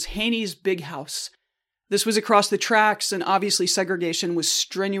 This is Haney's Big House. This was across the tracks, and obviously segregation was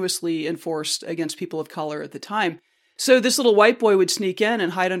strenuously enforced against people of color at the time. So this little white boy would sneak in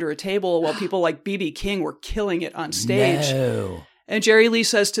and hide under a table while people like B.B. King were killing it on stage. No. And Jerry Lee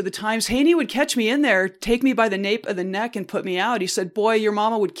says to the Times, Haney would catch me in there, take me by the nape of the neck and put me out. He said, boy, your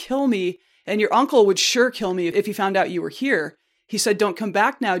mama would kill me, and your uncle would sure kill me if he found out you were here. He said, don't come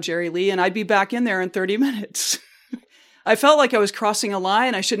back now, Jerry Lee, and I'd be back in there in 30 minutes. I felt like I was crossing a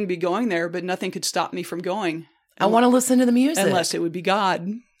line. I shouldn't be going there, but nothing could stop me from going. I want to listen to the music. Unless it would be God.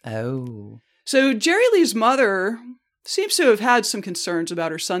 Oh. So Jerry Lee's mother seems to have had some concerns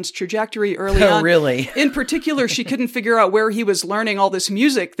about her son's trajectory early on. Oh, really? In particular, she couldn't figure out where he was learning all this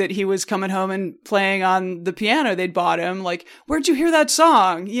music that he was coming home and playing on the piano they'd bought him. Like, where'd you hear that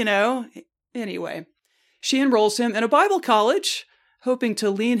song? You know? Anyway, she enrolls him in a Bible college, hoping to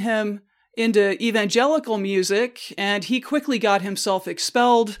lean him into evangelical music, and he quickly got himself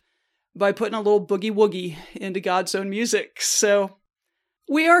expelled by putting a little boogie-woogie into God's own music. So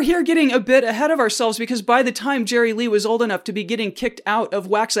we are here getting a bit ahead of ourselves, because by the time Jerry Lee was old enough to be getting kicked out of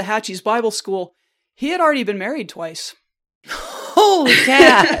Waxahachie's Bible School, he had already been married twice. Holy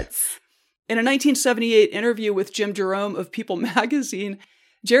cats! In a 1978 interview with Jim Jerome of People magazine,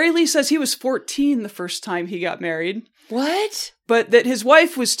 Jerry Lee says he was 14 the first time he got married. What? But that his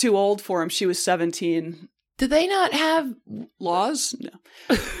wife was too old for him. She was 17. Do they not have laws?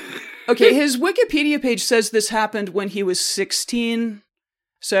 No. Okay, his Wikipedia page says this happened when he was 16.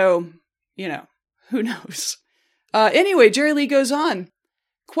 So, you know, who knows? Anyway, Jerry Lee goes on.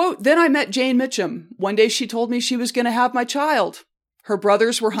 Quote, then I met Jane Mitchum. One day she told me she was going to have my child. Her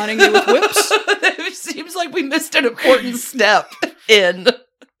brothers were hunting me with whips. It seems like we missed an important step in...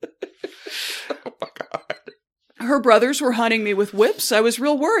 Oh, my God. Her brothers were hunting me with whips. I was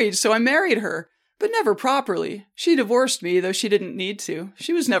real worried, so I married her. But never properly. She divorced me, though she didn't need to.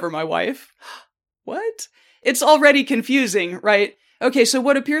 She was never my wife. What? It's already confusing, right? Okay, so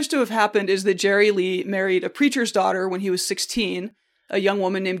what appears to have happened is that Jerry Lee married a preacher's daughter when he was 16, a young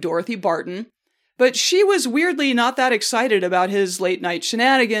woman named Dorothy Barton. But she was weirdly not that excited about his late-night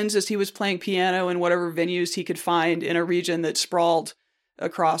shenanigans as he was playing piano in whatever venues he could find in a region that sprawled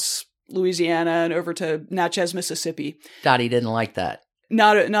across Louisiana and over to Natchez, Mississippi. Dottie didn't like that.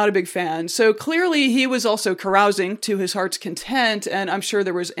 Not a big fan. So clearly he was also carousing to his heart's content, and I'm sure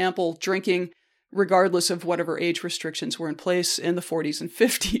there was ample drinking regardless of whatever age restrictions were in place in the 40s and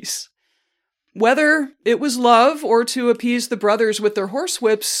 50s. Whether it was love or to appease the brothers with their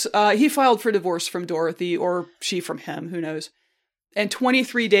horsewhips, he filed for divorce from Dorothy, or she from him, who knows. And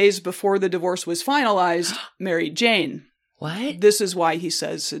 23 days before the divorce was finalized, married Jane. What? This is why he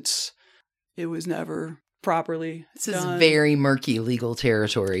says it was never properly. This is very murky legal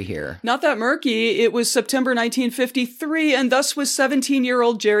territory here. Not that murky. It was September 1953, and thus was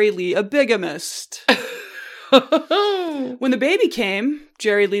 17-year-old Jerry Lee a bigamist. When the baby came,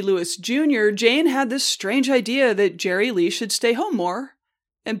 Jerry Lee Lewis Jr., Jane had this strange idea that Jerry Lee should stay home more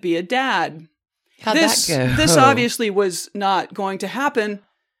and be a dad. How'd that go? This obviously was not going to happen.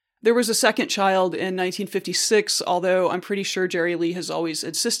 There was a second child in 1956, although I'm pretty sure Jerry Lee has always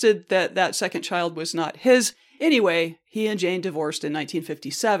insisted that that second child was not his. Anyway, he and Jane divorced in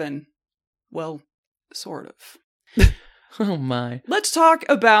 1957. Well, sort of. Oh my. Let's talk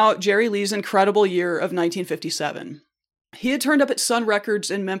about Jerry Lee's incredible year of 1957. He had turned up at Sun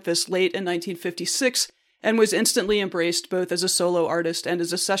Records in Memphis late in 1956 and was instantly embraced both as a solo artist and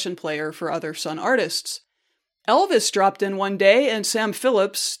as a session player for other Sun artists. Elvis dropped in one day, and Sam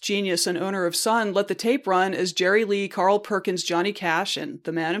Phillips, genius and owner of Sun, let the tape run as Jerry Lee, Carl Perkins, Johnny Cash, and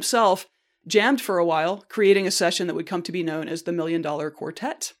the man himself jammed for a while, creating a session that would come to be known as the $1 Million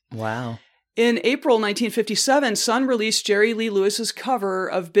Quartet. Wow. In April 1957, Sun released Jerry Lee Lewis's cover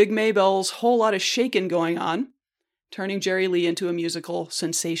of Big Maybell's Whole Lotta Shakin' Going On, turning Jerry Lee into a musical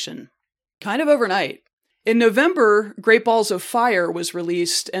sensation. Kind of overnight. In November, Great Balls of Fire was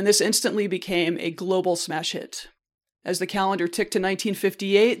released, and this instantly became a global smash hit. As the calendar ticked to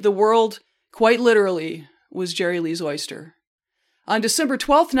 1958, the world, quite literally, was Jerry Lee's oyster. On December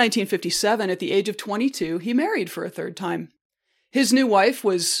 12th, 1957, at the age of 22, he married for a third time. His new wife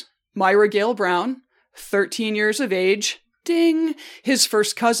was Myra Gale Brown, 13 years of age, ding. His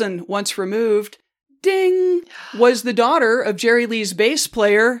first cousin, once removed, ding, was the daughter of Jerry Lee's bass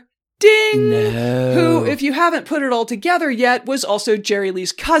player, ding, no. Who, if you haven't put it all together yet, was also Jerry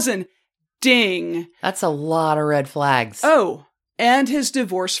Lee's cousin, ding. That's a lot of red flags. Oh, and his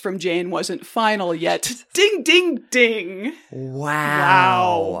divorce from Jane wasn't final yet. Ding, ding, ding.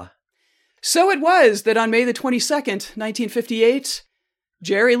 Wow. So it was that on May the 22nd, 1958,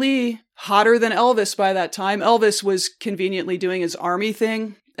 Jerry Lee, hotter than Elvis by that time. Elvis was conveniently doing his army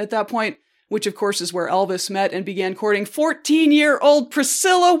thing at that point, which of course is where Elvis met and began courting 14-year-old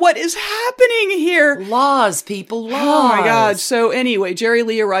Priscilla. What is happening here? Laws, people, laws. Oh my God. So anyway, Jerry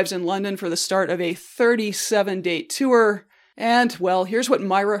Lee arrives in London for the start of a 37-date tour. And, well, here's what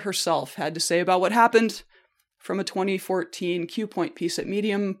Myra herself had to say about what happened from a 2014 Q-Point piece at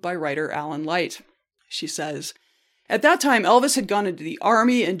Medium by writer Alan Light. She says, "At that time, Elvis had gone into the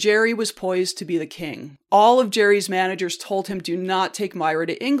army and Jerry was poised to be the king. All of Jerry's managers told him do not take Myra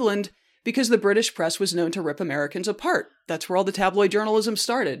to England because the British press was known to rip Americans apart. That's where all the tabloid journalism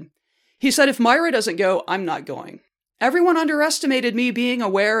started. He said, if Myra doesn't go, I'm not going. Everyone underestimated me being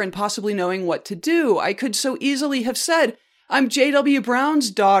aware and possibly knowing what to do. I could so easily have said, I'm J.W.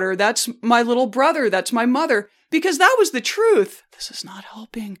 Brown's daughter. That's my little brother. That's my mother. Because that was the truth. This is not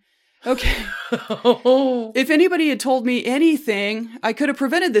helping. Okay. If anybody had told me anything, I could have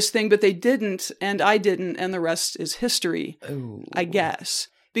prevented this thing, but they didn't, and I didn't, and the rest is history, I guess.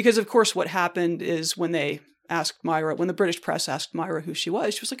 Because, of course, what happened is when they asked Myra, when the British press asked Myra who she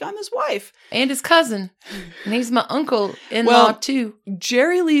was like, I'm his wife. And his cousin. And he's my uncle-in-law, too.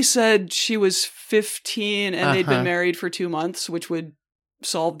 Jerry Lee said she was 15 and they'd been married for 2 months, which would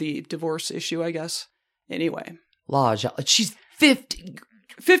solve the divorce issue, I guess. Anyway. Law, she's 15.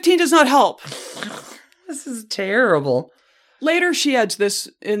 15 does not help. This is terrible. Later, she adds this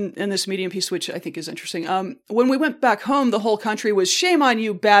in this Medium piece, which I think is interesting. When we went back home, the whole country was, shame on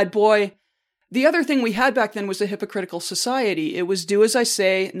you, bad boy. The other thing we had back then was a hypocritical society. It was do as I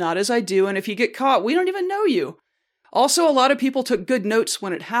say, not as I do, and if you get caught, we don't even know you. Also, a lot of people took good notes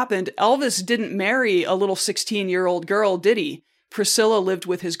when it happened. Elvis didn't marry a little 16-year-old girl, did he? Priscilla lived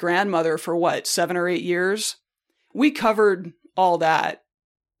with his grandmother for 7 or 8 years? We covered all that.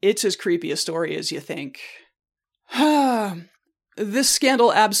 It's as creepy a story as you think. This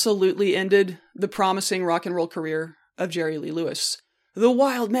scandal absolutely ended the promising rock and roll career of Jerry Lee Lewis. The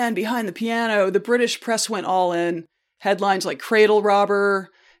wild man behind the piano, the British press went all in. Headlines like Cradle Robber.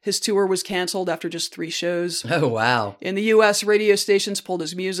 His tour was canceled after just 3 shows. Oh, wow. In the U.S., radio stations pulled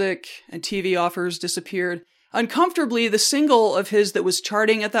his music, and TV offers disappeared. Uncomfortably, the single of his that was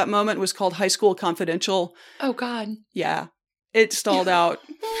charting at that moment was called High School Confidential. Oh, God. Yeah. It stalled out.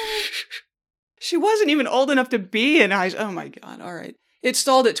 She wasn't even old enough to be in high school. Oh, my God. All right. It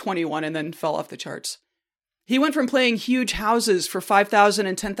stalled at 21 and then fell off the charts. He went from playing huge houses for $5,000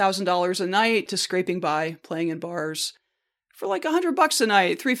 and $10,000 a night to scraping by, playing in bars for like $100 a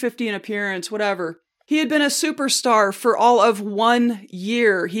night, $350 an appearance, whatever. He had been a superstar for all of 1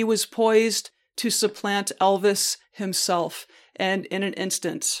 year. He was poised to supplant Elvis himself. And in an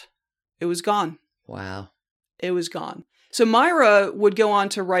instant, it was gone. Wow. It was gone. So Myra would go on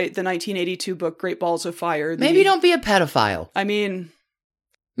to write the 1982 book Great Balls of Fire. Maybe don't be a pedophile. I mean...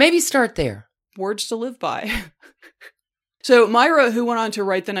 Maybe start there. Words to live by. So Myra, who went on to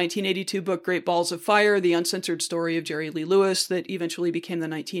write the 1982 book Great Balls of Fire, the uncensored story of Jerry Lee Lewis that eventually became the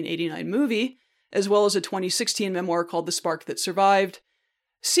 1989 movie, as well as a 2016 memoir called The Spark That Survived,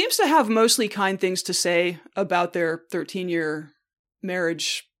 seems to have mostly kind things to say about their 13-year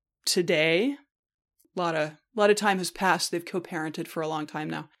marriage today. A lot of time has passed. They've co-parented for a long time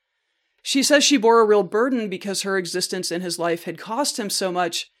now. She says she bore a real burden because her existence in his life had cost him so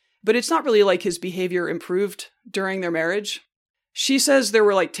much, but it's not really like his behavior improved during their marriage. She says there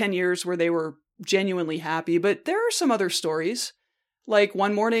were like 10 years where they were genuinely happy, but there are some other stories. Like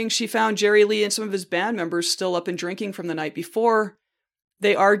one morning she found Jerry Lee and some of his band members still up and drinking from the night before.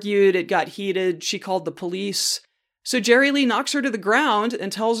 They argued, it got heated, she called the police. So Jerry Lee knocks her to the ground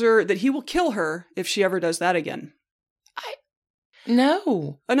and tells her that he will kill her if she ever does that again.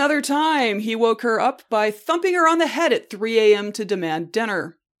 No. Another time, he woke her up by thumping her on the head at 3 a.m. to demand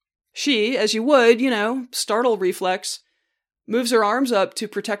dinner. She, as you would, startle reflex, moves her arms up to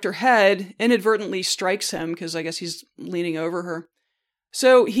protect her head, inadvertently strikes him, because I guess he's leaning over her.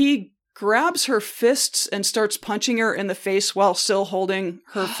 So he grabs her fists and starts punching her in the face while still holding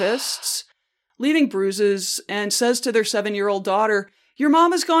her fists, leaving bruises, and says to their 7-year-old daughter, "Your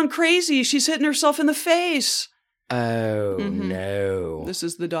mom has gone crazy. She's hitting herself in the face." Oh, no. This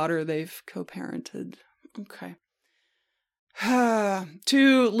is the daughter they've co-parented. Okay.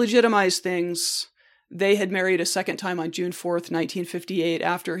 To legitimize things, they had married a second time on June 4th, 1958,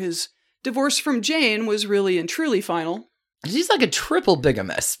 after his divorce from Jane was really and truly final. He's like a triple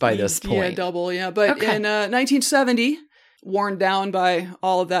bigamist by this point. Yeah, double, yeah. But in 1970, worn down by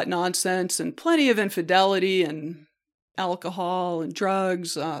all of that nonsense and plenty of infidelity and alcohol and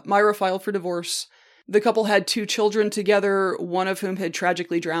drugs, Myra filed for divorce. The couple had 2 children together, one of whom had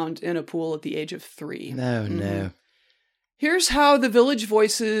tragically drowned in a pool at the age of 3. Oh, no. Here's how the Village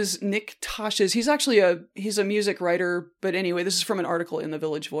Voice's Nick Tosches, he's a music writer, but anyway, this is from an article in the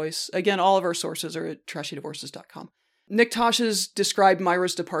Village Voice. Again, all of our sources are at trashydivorces.com. Nick Tosches described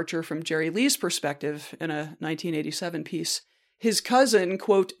Myra's departure from Jerry Lee's perspective in a 1987 piece. His cousin,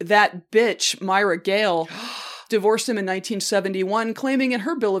 quote, "that bitch, Myra Gale," divorced him in 1971, claiming in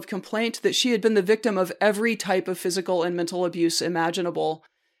her bill of complaint that she had been the victim of every type of physical and mental abuse imaginable,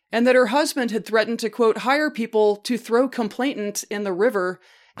 and that her husband had threatened to, quote, "hire people to throw complainant in the river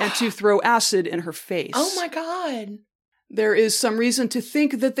and to throw acid in her face." Oh my God. There is some reason to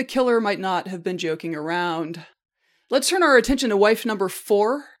think that the killer might not have been joking around. Let's turn our attention to wife number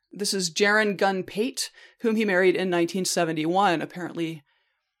 4. This is Jaron Gunn Pate, whom he married in 1971. Apparently,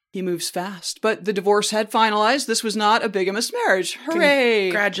 he moves fast. But the divorce had finalized. This was not a bigamist marriage.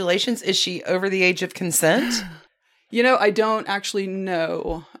 Hooray! Congratulations. Is she over the age of consent? I don't actually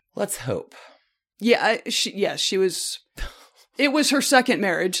know. Let's hope. Yeah, she was... It was her second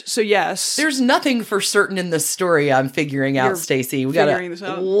marriage, so yes. There's nothing for certain in this story I'm figuring out, Stacey. We got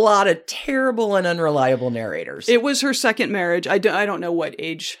a lot of terrible and unreliable narrators. It was her second marriage. I don't know what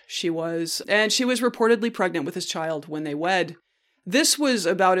age she was. And she was reportedly pregnant with his child when they wed. This was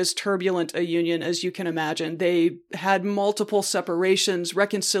about as turbulent a union as you can imagine. They had multiple separations,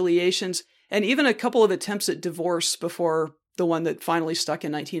 reconciliations, and even a couple of attempts at divorce before the one that finally stuck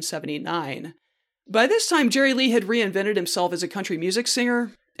in 1979. By this time, Jerry Lee had reinvented himself as a country music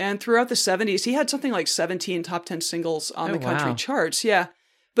singer, and throughout the 70s, he had something like 17 top 10 singles on the country charts. Yeah,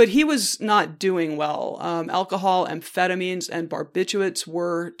 but he was not doing well. Alcohol, amphetamines, and barbiturates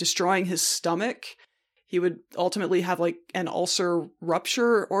were destroying his stomach. He would ultimately have like an ulcer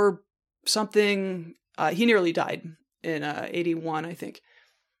rupture or something. He nearly died in 81, I think.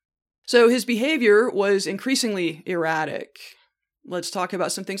 So his behavior was increasingly erratic. Let's talk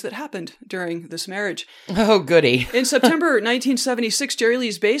about some things that happened during this marriage. Oh, goody. In September 1976, Jerry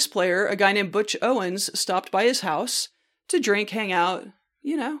Lee's bass player, a guy named Butch Owens, stopped by his house to drink, hang out,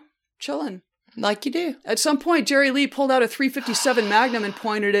 chillin'. Like you do. At some point, Jerry Lee pulled out a .357 Magnum and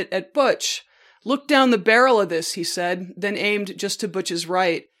pointed it at Butch. "Look down the barrel of this," he said, then aimed just to Butch's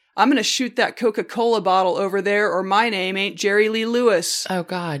right. "I'm going to shoot that Coca-Cola bottle over there, or my name ain't Jerry Lee Lewis." Oh,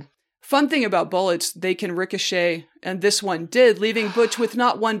 God. Fun thing about bullets, they can ricochet, and this one did, leaving Butch with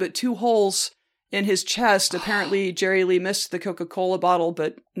not 1 but 2 holes in his chest. Apparently, Jerry Lee missed the Coca-Cola bottle,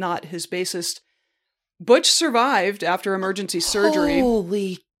 but not his bassist. Butch survived after emergency surgery.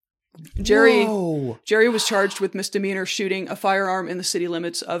 Holy Jerry Whoa. Jerry was charged with misdemeanor shooting a firearm in the city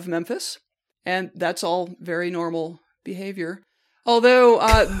limits of Memphis, and that's all very normal behavior. Although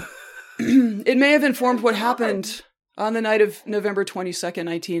it may have informed what happened on the night of November 22nd,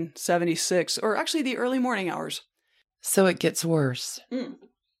 1976, or actually the early morning hours. So it gets worse.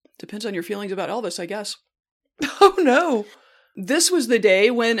 Depends on your feelings about Elvis, I guess. Oh, no. This was the day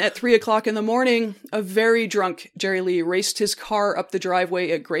when, at 3 o'clock in the morning, a very drunk Jerry Lee raced his car up the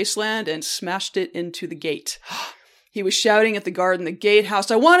driveway at Graceland and smashed it into the gate. He was shouting at the guard in the gatehouse,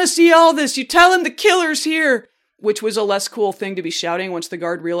 "I want to see all this! You tell him the killer's here!" Which was a less cool thing to be shouting once the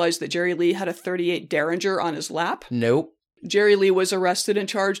guard realized that Jerry Lee had a .38 Derringer on his lap. Nope. Jerry Lee was arrested and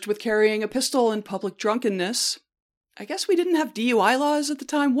charged with carrying a pistol in public drunkenness. I guess we didn't have DUI laws at the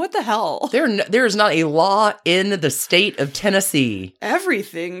time. What the hell? There is not a law in the state of Tennessee.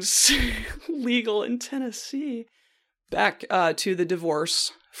 Everything's legal in Tennessee. Back to the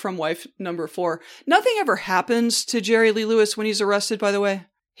divorce from wife number 4. Nothing ever happens to Jerry Lee Lewis when he's arrested, by the way.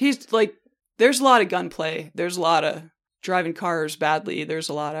 He's like, there's a lot of gunplay. There's a lot of driving cars badly. There's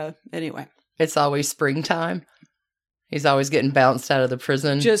a lot of, anyway. It's always springtime. He's always getting bounced out of the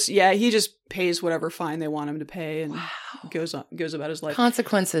prison. He just pays whatever fine they want him to pay and goes about his life.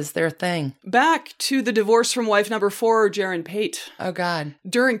 Consequences, they're a thing. Back to the divorce from wife number 4, Jaron Pate. Oh, God.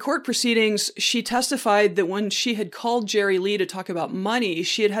 During court proceedings, she testified that when she had called Jerry Lee to talk about money,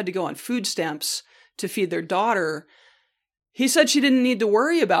 she had to go on food stamps to feed their daughter. He said she didn't need to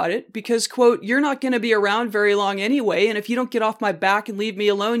worry about it because, quote, "You're not going to be around very long anyway, and if you don't get off my back and leave me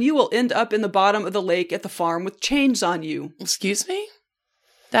alone, you will end up in the bottom of the lake at the farm with chains on you." Excuse me?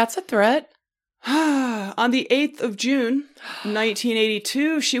 That's a threat. On the 8th of June,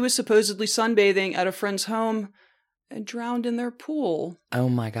 1982, she was supposedly sunbathing at a friend's home and drowned in their pool. Oh,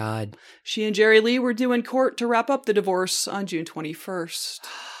 my God. She and Jerry Lee were due in court to wrap up the divorce on June 21st.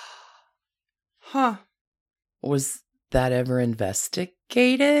 Was that ever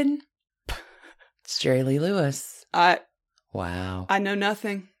investigated? It's Jerry Lee Lewis. Wow. I know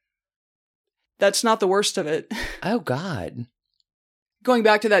nothing. That's not the worst of it. Oh, God. Going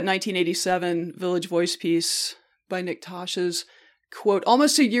back to that 1987 Village Voice piece by Nick Tosh's, quote,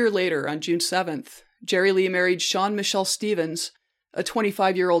 almost a year later, on June 7th, Jerry Lee married Sean Michelle Stevens, a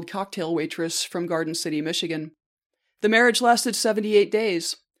 25-year-old cocktail waitress from Garden City, Michigan. The marriage lasted 78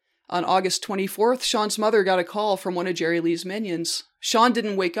 days. On August 24th, Sean's mother got a call from one of Jerry Lee's minions. "Sean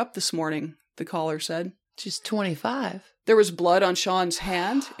didn't wake up this morning," the caller said. She's 25. There was blood on Sean's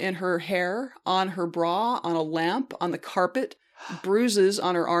hand, in her hair, on her bra, on a lamp, on the carpet, bruises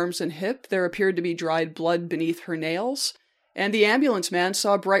on her arms and hip. There appeared to be dried blood beneath her nails. And the ambulance man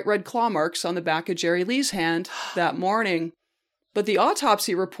saw bright red claw marks on the back of Jerry Lee's hand that morning. But the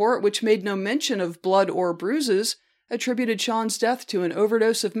autopsy report, which made no mention of blood or bruises, attributed Sean's death to an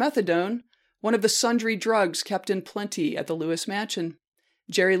overdose of methadone, one of the sundry drugs kept in plenty at the Lewis mansion.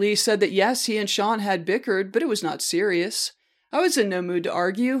 Jerry Lee said that yes, he and Sean had bickered, but it was not serious. "I was in no mood to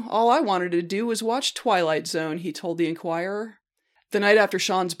argue. All I wanted to do was watch Twilight Zone," he told the Inquirer. The night after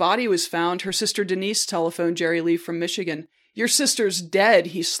Sean's body was found, her sister Denise telephoned Jerry Lee from Michigan. "Your sister's dead,"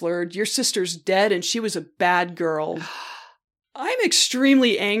 he slurred. "Your sister's dead, and she was a bad girl." I'm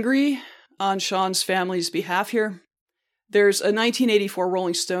extremely angry on Sean's family's behalf here. There's a 1984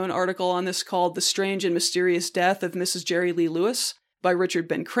 Rolling Stone article on this called "The Strange and Mysterious Death of Mrs. Jerry Lee Lewis" by Richard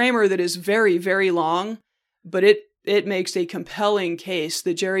Ben Kramer that is very, very long, but it makes a compelling case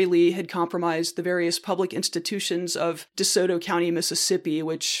that Jerry Lee had compromised the various public institutions of DeSoto County, Mississippi,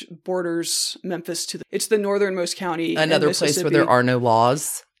 which borders Memphis it's the northernmost county. Another place where there are no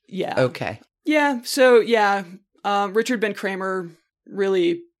laws? Yeah. Okay. Yeah, so yeah, Richard Ben Kramer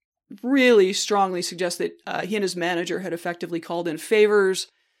really strongly suggests that he and his manager had effectively called in favors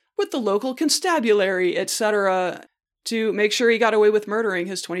with the local constabulary, etc., to make sure he got away with murdering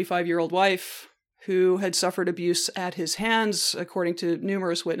his 25-year-old wife, who had suffered abuse at his hands, according to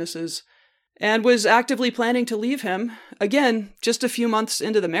numerous witnesses, and was actively planning to leave him, again, just a few months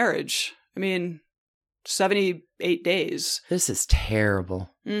into the marriage. I mean, 78 days. This is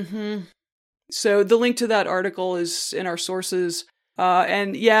terrible. Mm-hmm. So the link to that article is in our sources.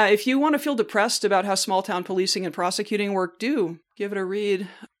 And yeah, if you want to feel depressed about how small-town policing and prosecuting work, do give it a read.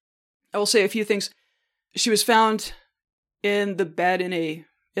 I will say a few things. She was found in the bed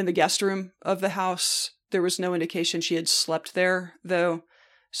in the guest room of the house. There was no indication she had slept there, though.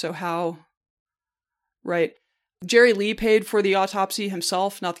 So how? Right. Jerry Lee paid for the autopsy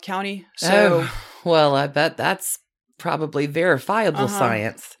himself, not the county. So, well, I bet that's probably verifiable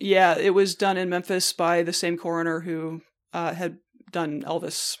science. Yeah, it was done in Memphis by the same coroner who had done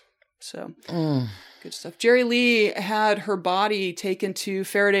Elvis. So, good stuff. Jerry Lee had her body taken to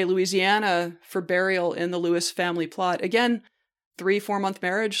Faraday, Louisiana for burial in the Lewis family plot. Again, 3-4 month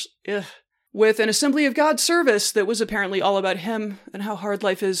marriage. Ugh. With an Assembly of God service that was apparently all about him and how hard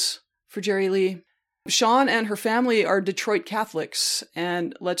life is for Jerry Lee. Sean and her family are Detroit Catholics,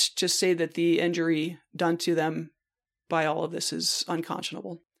 and let's just say that the injury done to them by all of this is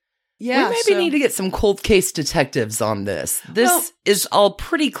unconscionable. Yeah, we maybe need to get some cold case detectives on this. This is all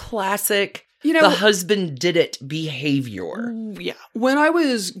pretty classic. The husband did it behavior. Yeah. When I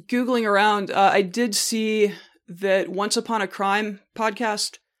was Googling around, I did see that Once Upon a Crime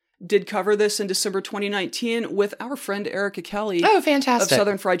podcast did cover this in December 2019 with our friend Erica Kelly. Oh, fantastic. Of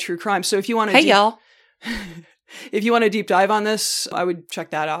Southern Fried True Crime. So if you want to... Hey, y'all. If you want a deep dive on this, I would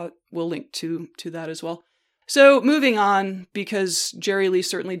check that out. We'll link to that as well. So moving on, because Jerry Lee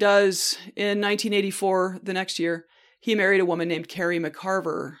certainly does, in 1984, the next year, he married a woman named Carrie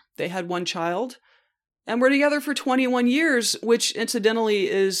McCarver. They had one child and were together for 21 years, which incidentally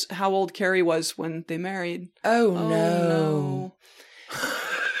is how old Carrie was when they married. Oh no.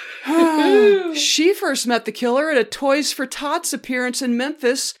 She first met the killer at a Toys for Tots appearance in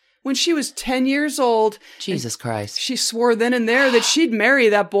Memphis when she was 10 years old. Jesus Christ. She swore then and there that she'd marry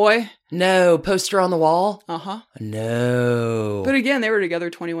that boy. No. Poster on the wall? Uh-huh. No. But again, they were together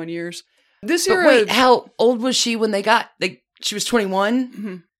 21 years. This but era... wait, how old was she when they got... She was 21?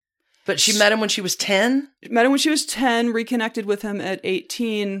 Mm-hmm. But she met him when she was 10? Met him when she was 10, reconnected with him at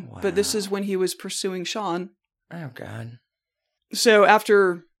 18. Wow. But this is when he was pursuing Sean. Oh, God. So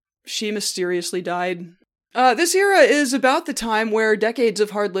after she mysteriously died... this era is about the time where decades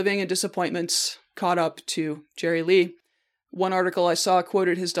of hard living and disappointments caught up to Jerry Lee. One article I saw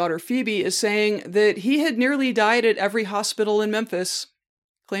quoted his daughter Phoebe as saying that he had nearly died at every hospital in Memphis.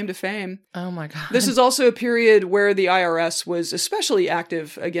 Claim to fame. Oh my God. This is also a period where the IRS was especially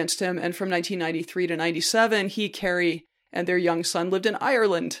active against him, and from 1993 to 97, he, Carrie, and their young son lived in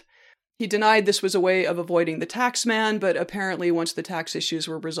Ireland. He denied this was a way of avoiding the tax man, but apparently once the tax issues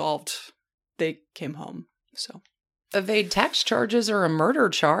were resolved, they came home. So, evade tax charges or a murder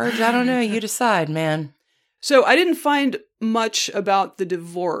charge? I don't know. You decide, man. So I didn't find much about the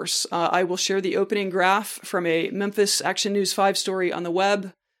divorce. I will share the opening graph from a Memphis Action News 5 story on the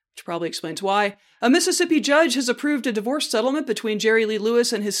web, which probably explains why. A Mississippi judge has approved a divorce settlement between Jerry Lee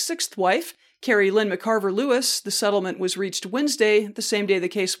Lewis and his sixth wife, Carrie Lynn McCarver Lewis. The settlement was reached Wednesday, the same day the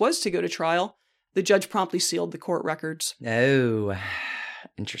case was to go to trial. The judge promptly sealed the court records. Oh,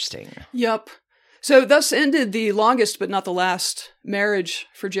 interesting. Yep. So thus ended the longest but not the last marriage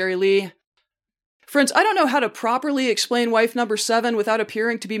for Jerry Lee. Friends, I don't know how to properly explain wife number 7 without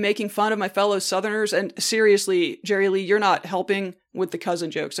appearing to be making fun of my fellow Southerners. And seriously, Jerry Lee, you're not helping with the cousin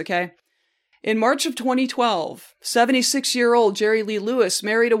jokes, okay? In March of 2012, 76-year-old Jerry Lee Lewis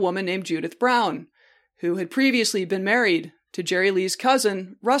married a woman named Judith Brown, who had previously been married to Jerry Lee's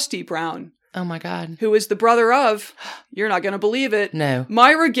cousin, Rusty Brown. Oh my God. Who is the brother of, you're not going to believe it, no,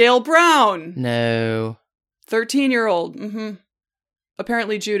 Myra Gale Brown. No. 13-year-old.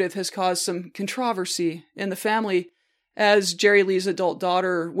 Apparently Judith has caused some controversy in the family, as Jerry Lee's adult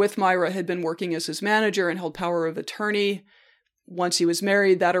daughter with Myra had been working as his manager and held power of attorney. Once he was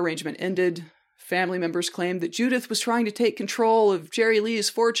married, that arrangement ended. Family members claimed that Judith was trying to take control of Jerry Lee's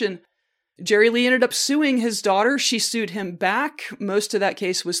fortune. Jerry Lee ended up suing his daughter. She sued him back. Most of that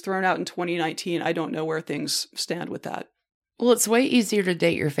case was thrown out in 2019. I don't know where things stand with that. Well, it's way easier to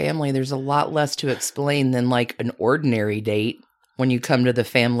date your family. There's a lot less to explain than like an ordinary date when you come to the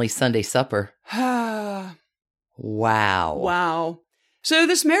family Sunday supper. Wow. Wow. So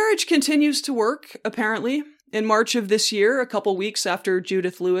this marriage continues to work, apparently. In March of this year, a couple weeks after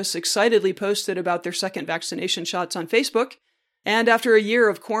Judith Lewis excitedly posted about their second vaccination shots on Facebook, and after a year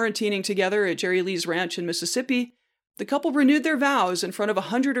of quarantining together at Jerry Lee's ranch in Mississippi, the couple renewed their vows in front of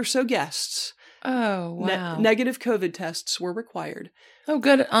 100 or so guests. Oh, wow. Negative COVID tests were required. Oh,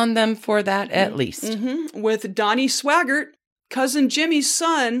 good on them for that, at least. With Donnie Swaggart, cousin Jimmy's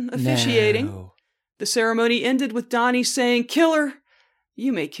son, officiating. No. The ceremony ended with Donnie saying, "Killer,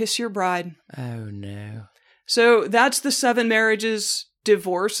 you may kiss your bride." Oh, no. So that's the 7 marriages,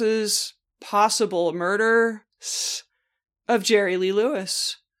 divorces, possible murder of Jerry Lee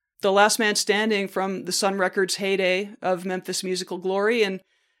Lewis. The last man standing from the Sun Records heyday of Memphis musical glory, and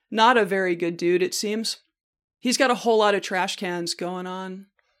not a very good dude, it seems. He's got a whole lot of trash cans going on.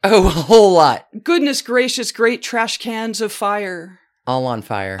 Oh, a whole lot. Goodness gracious, great trash cans of fire. All on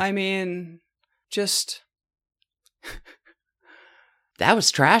fire. I mean, just... That was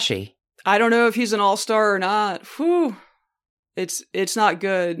trashy. I don't know if he's an all-star or not. Whew. It's not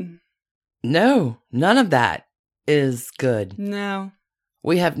good. No, none of that is good. No.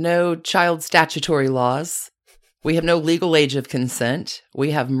 We have no child statutory laws. We have no legal age of consent. We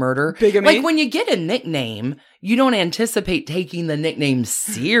have murder. Bigamy. Like when you get a nickname, you don't anticipate taking the nickname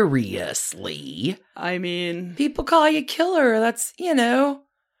seriously. I mean... People call you killer. That's,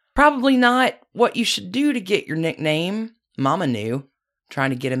 probably not what you should do to get your nickname. Mama knew.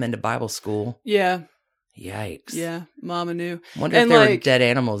 Trying to get him into Bible school. Yeah. Yikes. Yeah, Mama knew. Wonder if there were dead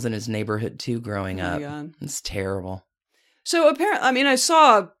animals in his neighborhood too growing up. God. It's terrible. So apparently,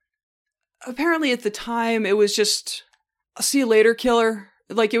 apparently at the time it was just a see you later killer.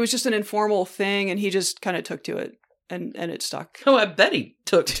 Like it was just an informal thing and he just kind of took to it and it stuck. Oh, I bet he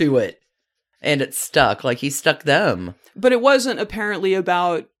took to it. And it stuck, like he stuck them. But it wasn't apparently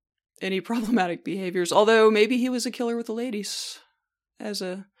about any problematic behaviors, although maybe he was a killer with the ladies. As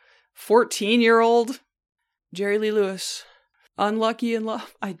a 14-year-old, Jerry Lee Lewis, unlucky in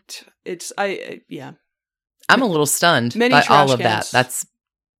love. Yeah. I'm a little stunned by all of that. That's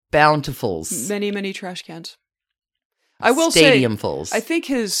bountifuls. Many trash cans. I will Stadiumfuls. say, I think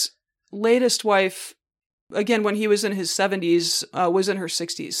his latest wife, again, when he was in his 70s, was in her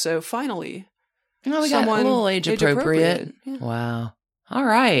 60s. So finally, we got a little age appropriate. Yeah. Wow. All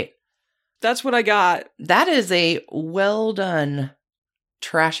right. That's what I got. That is a well done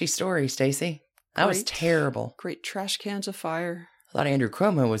trashy story, Stacey. That was terrible. Great trash cans of fire. I thought Andrew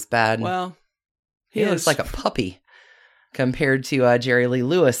Cuomo was bad. Well, he looks like a puppy compared to Jerry Lee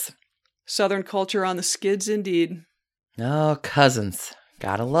Lewis. Southern culture on the skids, indeed. Oh, cousins.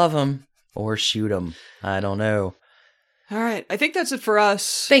 Gotta love them. Or shoot them. I don't know. All right. I think that's it for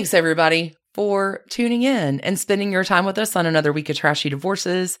us. Thanks, everybody, for tuning in and spending your time with us on another week of Trashy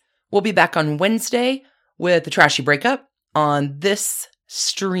Divorces. We'll be back on Wednesday with the Trashy Breakup on this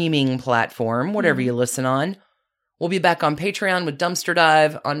streaming platform, whatever you listen on. We'll be back on Patreon with Dumpster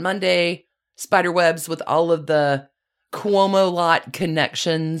Dive on Monday. Spiderwebs with all of the Cuomo lot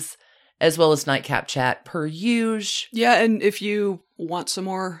connections, as well as Nightcap Chat per usual. Yeah, and if you want some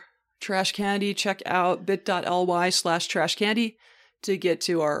more trash candy, check out bit.ly/trashcandy to get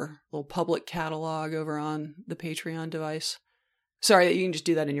to our little public catalog over on the Patreon device. Sorry, you can just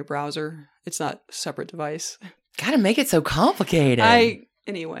do that in your browser. It's not a separate device. Gotta make it so complicated.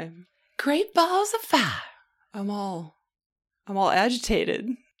 Anyway. Great balls of fire. I'm all agitated.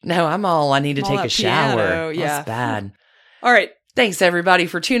 No, I need to take a shower. Piano, yeah. That's bad. All right. Thanks, everybody,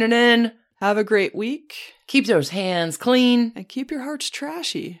 for tuning in. Have a great week. Keep those hands clean. And keep your hearts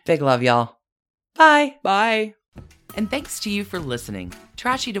trashy. Big love, y'all. Bye. Bye. And thanks to you for listening.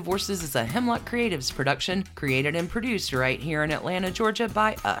 Trashy Divorces is a Hemlock Creatives production, created and produced right here in Atlanta, Georgia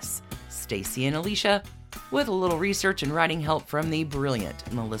by us, Stacey and Alicia, with a little research and writing help from the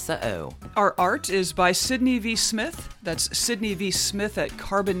brilliant Melissa O. Our art is by Sydney V. Smith. That's Sydney V. Smith at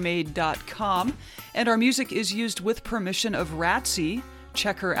carbonmade.com. And our music is used with permission of Ratsy.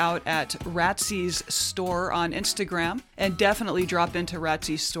 Check her out at Ratsy's store on Instagram. And definitely drop into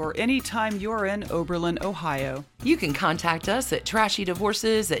Ratsy's store anytime you're in Oberlin, Ohio. You can contact us at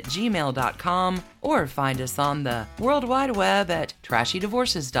trashydivorces@gmail.com or find us on the World Wide Web at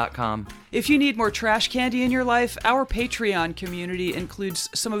trashydivorces.com. If you need more trash candy in your life, our Patreon community includes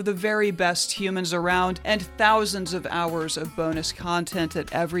some of the very best humans around and thousands of hours of bonus content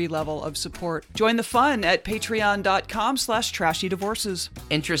at every level of support. Join the fun at patreon.com/trashydivorces.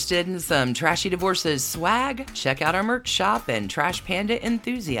 Interested in some Trashy Divorces swag? Check out our merch shop and Trash Panda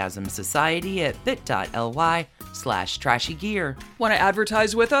Enthusiasm Society at bit.ly/trashygear. Want to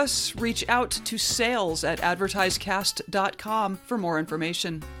advertise with us? Reach out to sales@advertisecast.com for more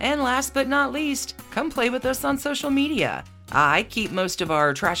information. And last but not least, come play with us on social media. I keep most of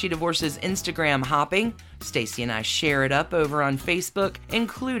our Trashy Divorces Instagram hopping. Stacey and I share it up over on Facebook,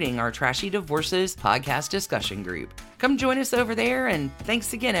 including our Trashy Divorces podcast discussion group. Come join us over there, and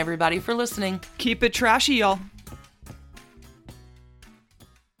thanks again, everybody, for listening. Keep it trashy, y'all.